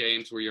rollicking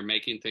games where you're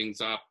making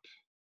things up,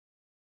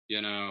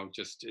 you know,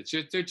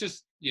 they're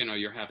just, you know,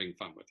 you're having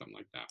fun with them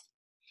like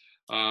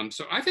that.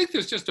 So I think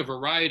there's just a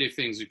variety of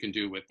things you can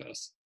do with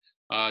this.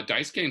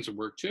 Dice games would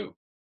work too.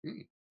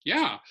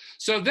 Yeah,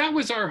 so that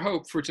was our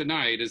hope for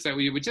tonight, is that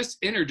we would just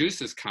introduce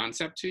this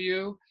concept to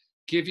you,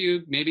 give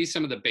you maybe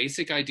some of the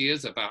basic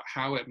ideas about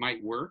how it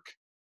might work.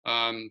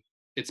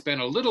 It's been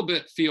a little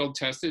bit field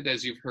tested,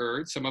 as you've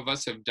heard. Some of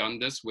us have done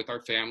this with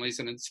our families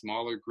and in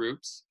smaller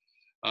groups.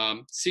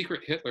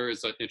 Secret Hitler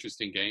is an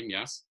interesting game,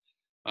 yes.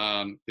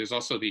 There's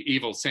also the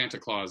evil Santa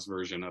Claus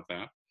version of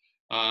that.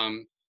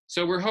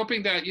 So we're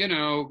hoping that, you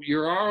know,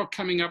 you're all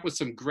coming up with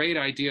some great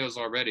ideas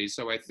already.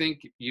 So I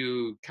think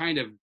you kind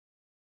of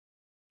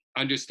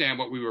understand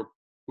what we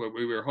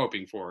were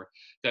hoping for,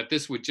 that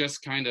this would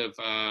just kind of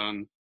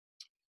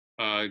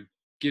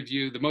give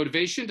you the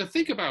motivation to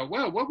think about,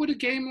 well, what would a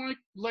game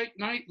like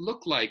night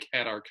look like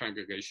at our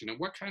congregation, and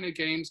what kind of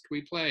games can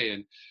we play,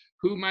 and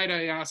who might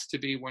I ask to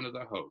be one of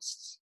the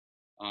hosts?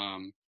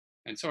 And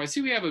so I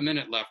see we have a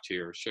minute left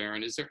here.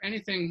 Sharon, is there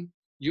anything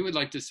you would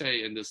like to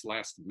say in this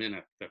last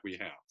minute that we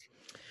have?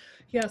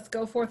 Yes,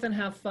 go forth and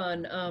have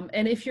fun.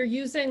 And if you're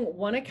using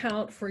one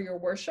account for your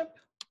worship,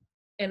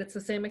 and it's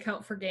the same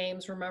account for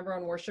games, remember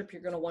on worship,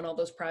 you're going to want all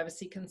those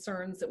privacy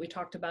concerns that we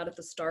talked about at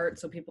the start.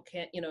 So people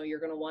can't, you know, you're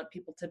going to want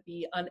people to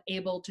be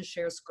unable to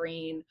share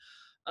screen.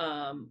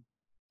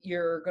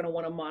 You're going to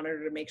want to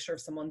monitor to make sure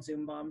if someone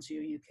Zoom bombs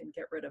you, you can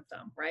get rid of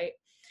them, right?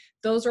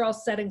 Those are all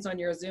settings on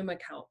your Zoom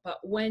account. But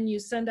when you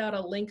send out a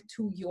link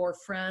to your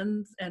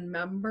friends and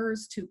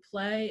members to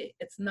play,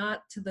 it's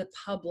not to the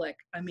public.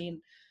 I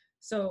mean,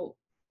 so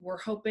we're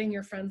hoping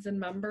your friends and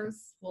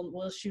members will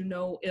wish you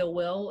no ill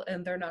will,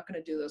 and they're not going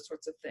to do those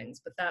sorts of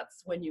things. But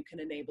that's when you can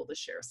enable the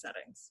share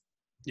settings.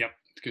 Yep,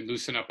 you can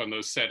loosen up on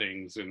those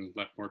settings and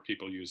let more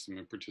people use them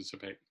and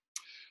participate.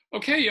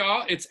 Okay,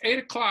 y'all, it's 8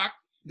 o'clock.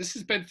 This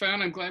has been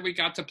fun. I'm glad we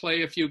got to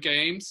play a few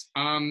games.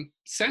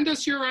 Send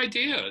us your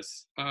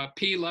ideas.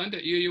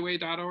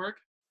 plund@uua.org,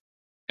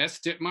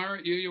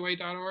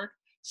 sdittmar@uua.org.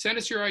 Send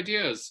us your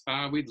ideas.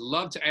 We'd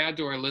love to add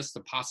to our list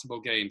of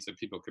possible games that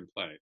people can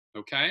play,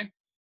 okay?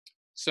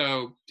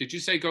 So did you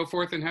say go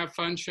forth and have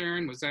fun,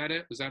 Sharon? Was that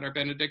it? Was that our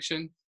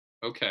benediction?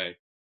 Okay.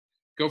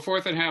 Go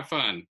forth and have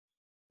fun. It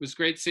was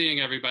great seeing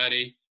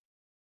everybody.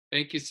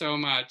 Thank you so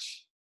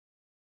much.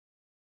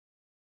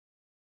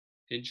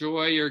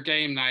 Enjoy your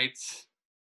game nights.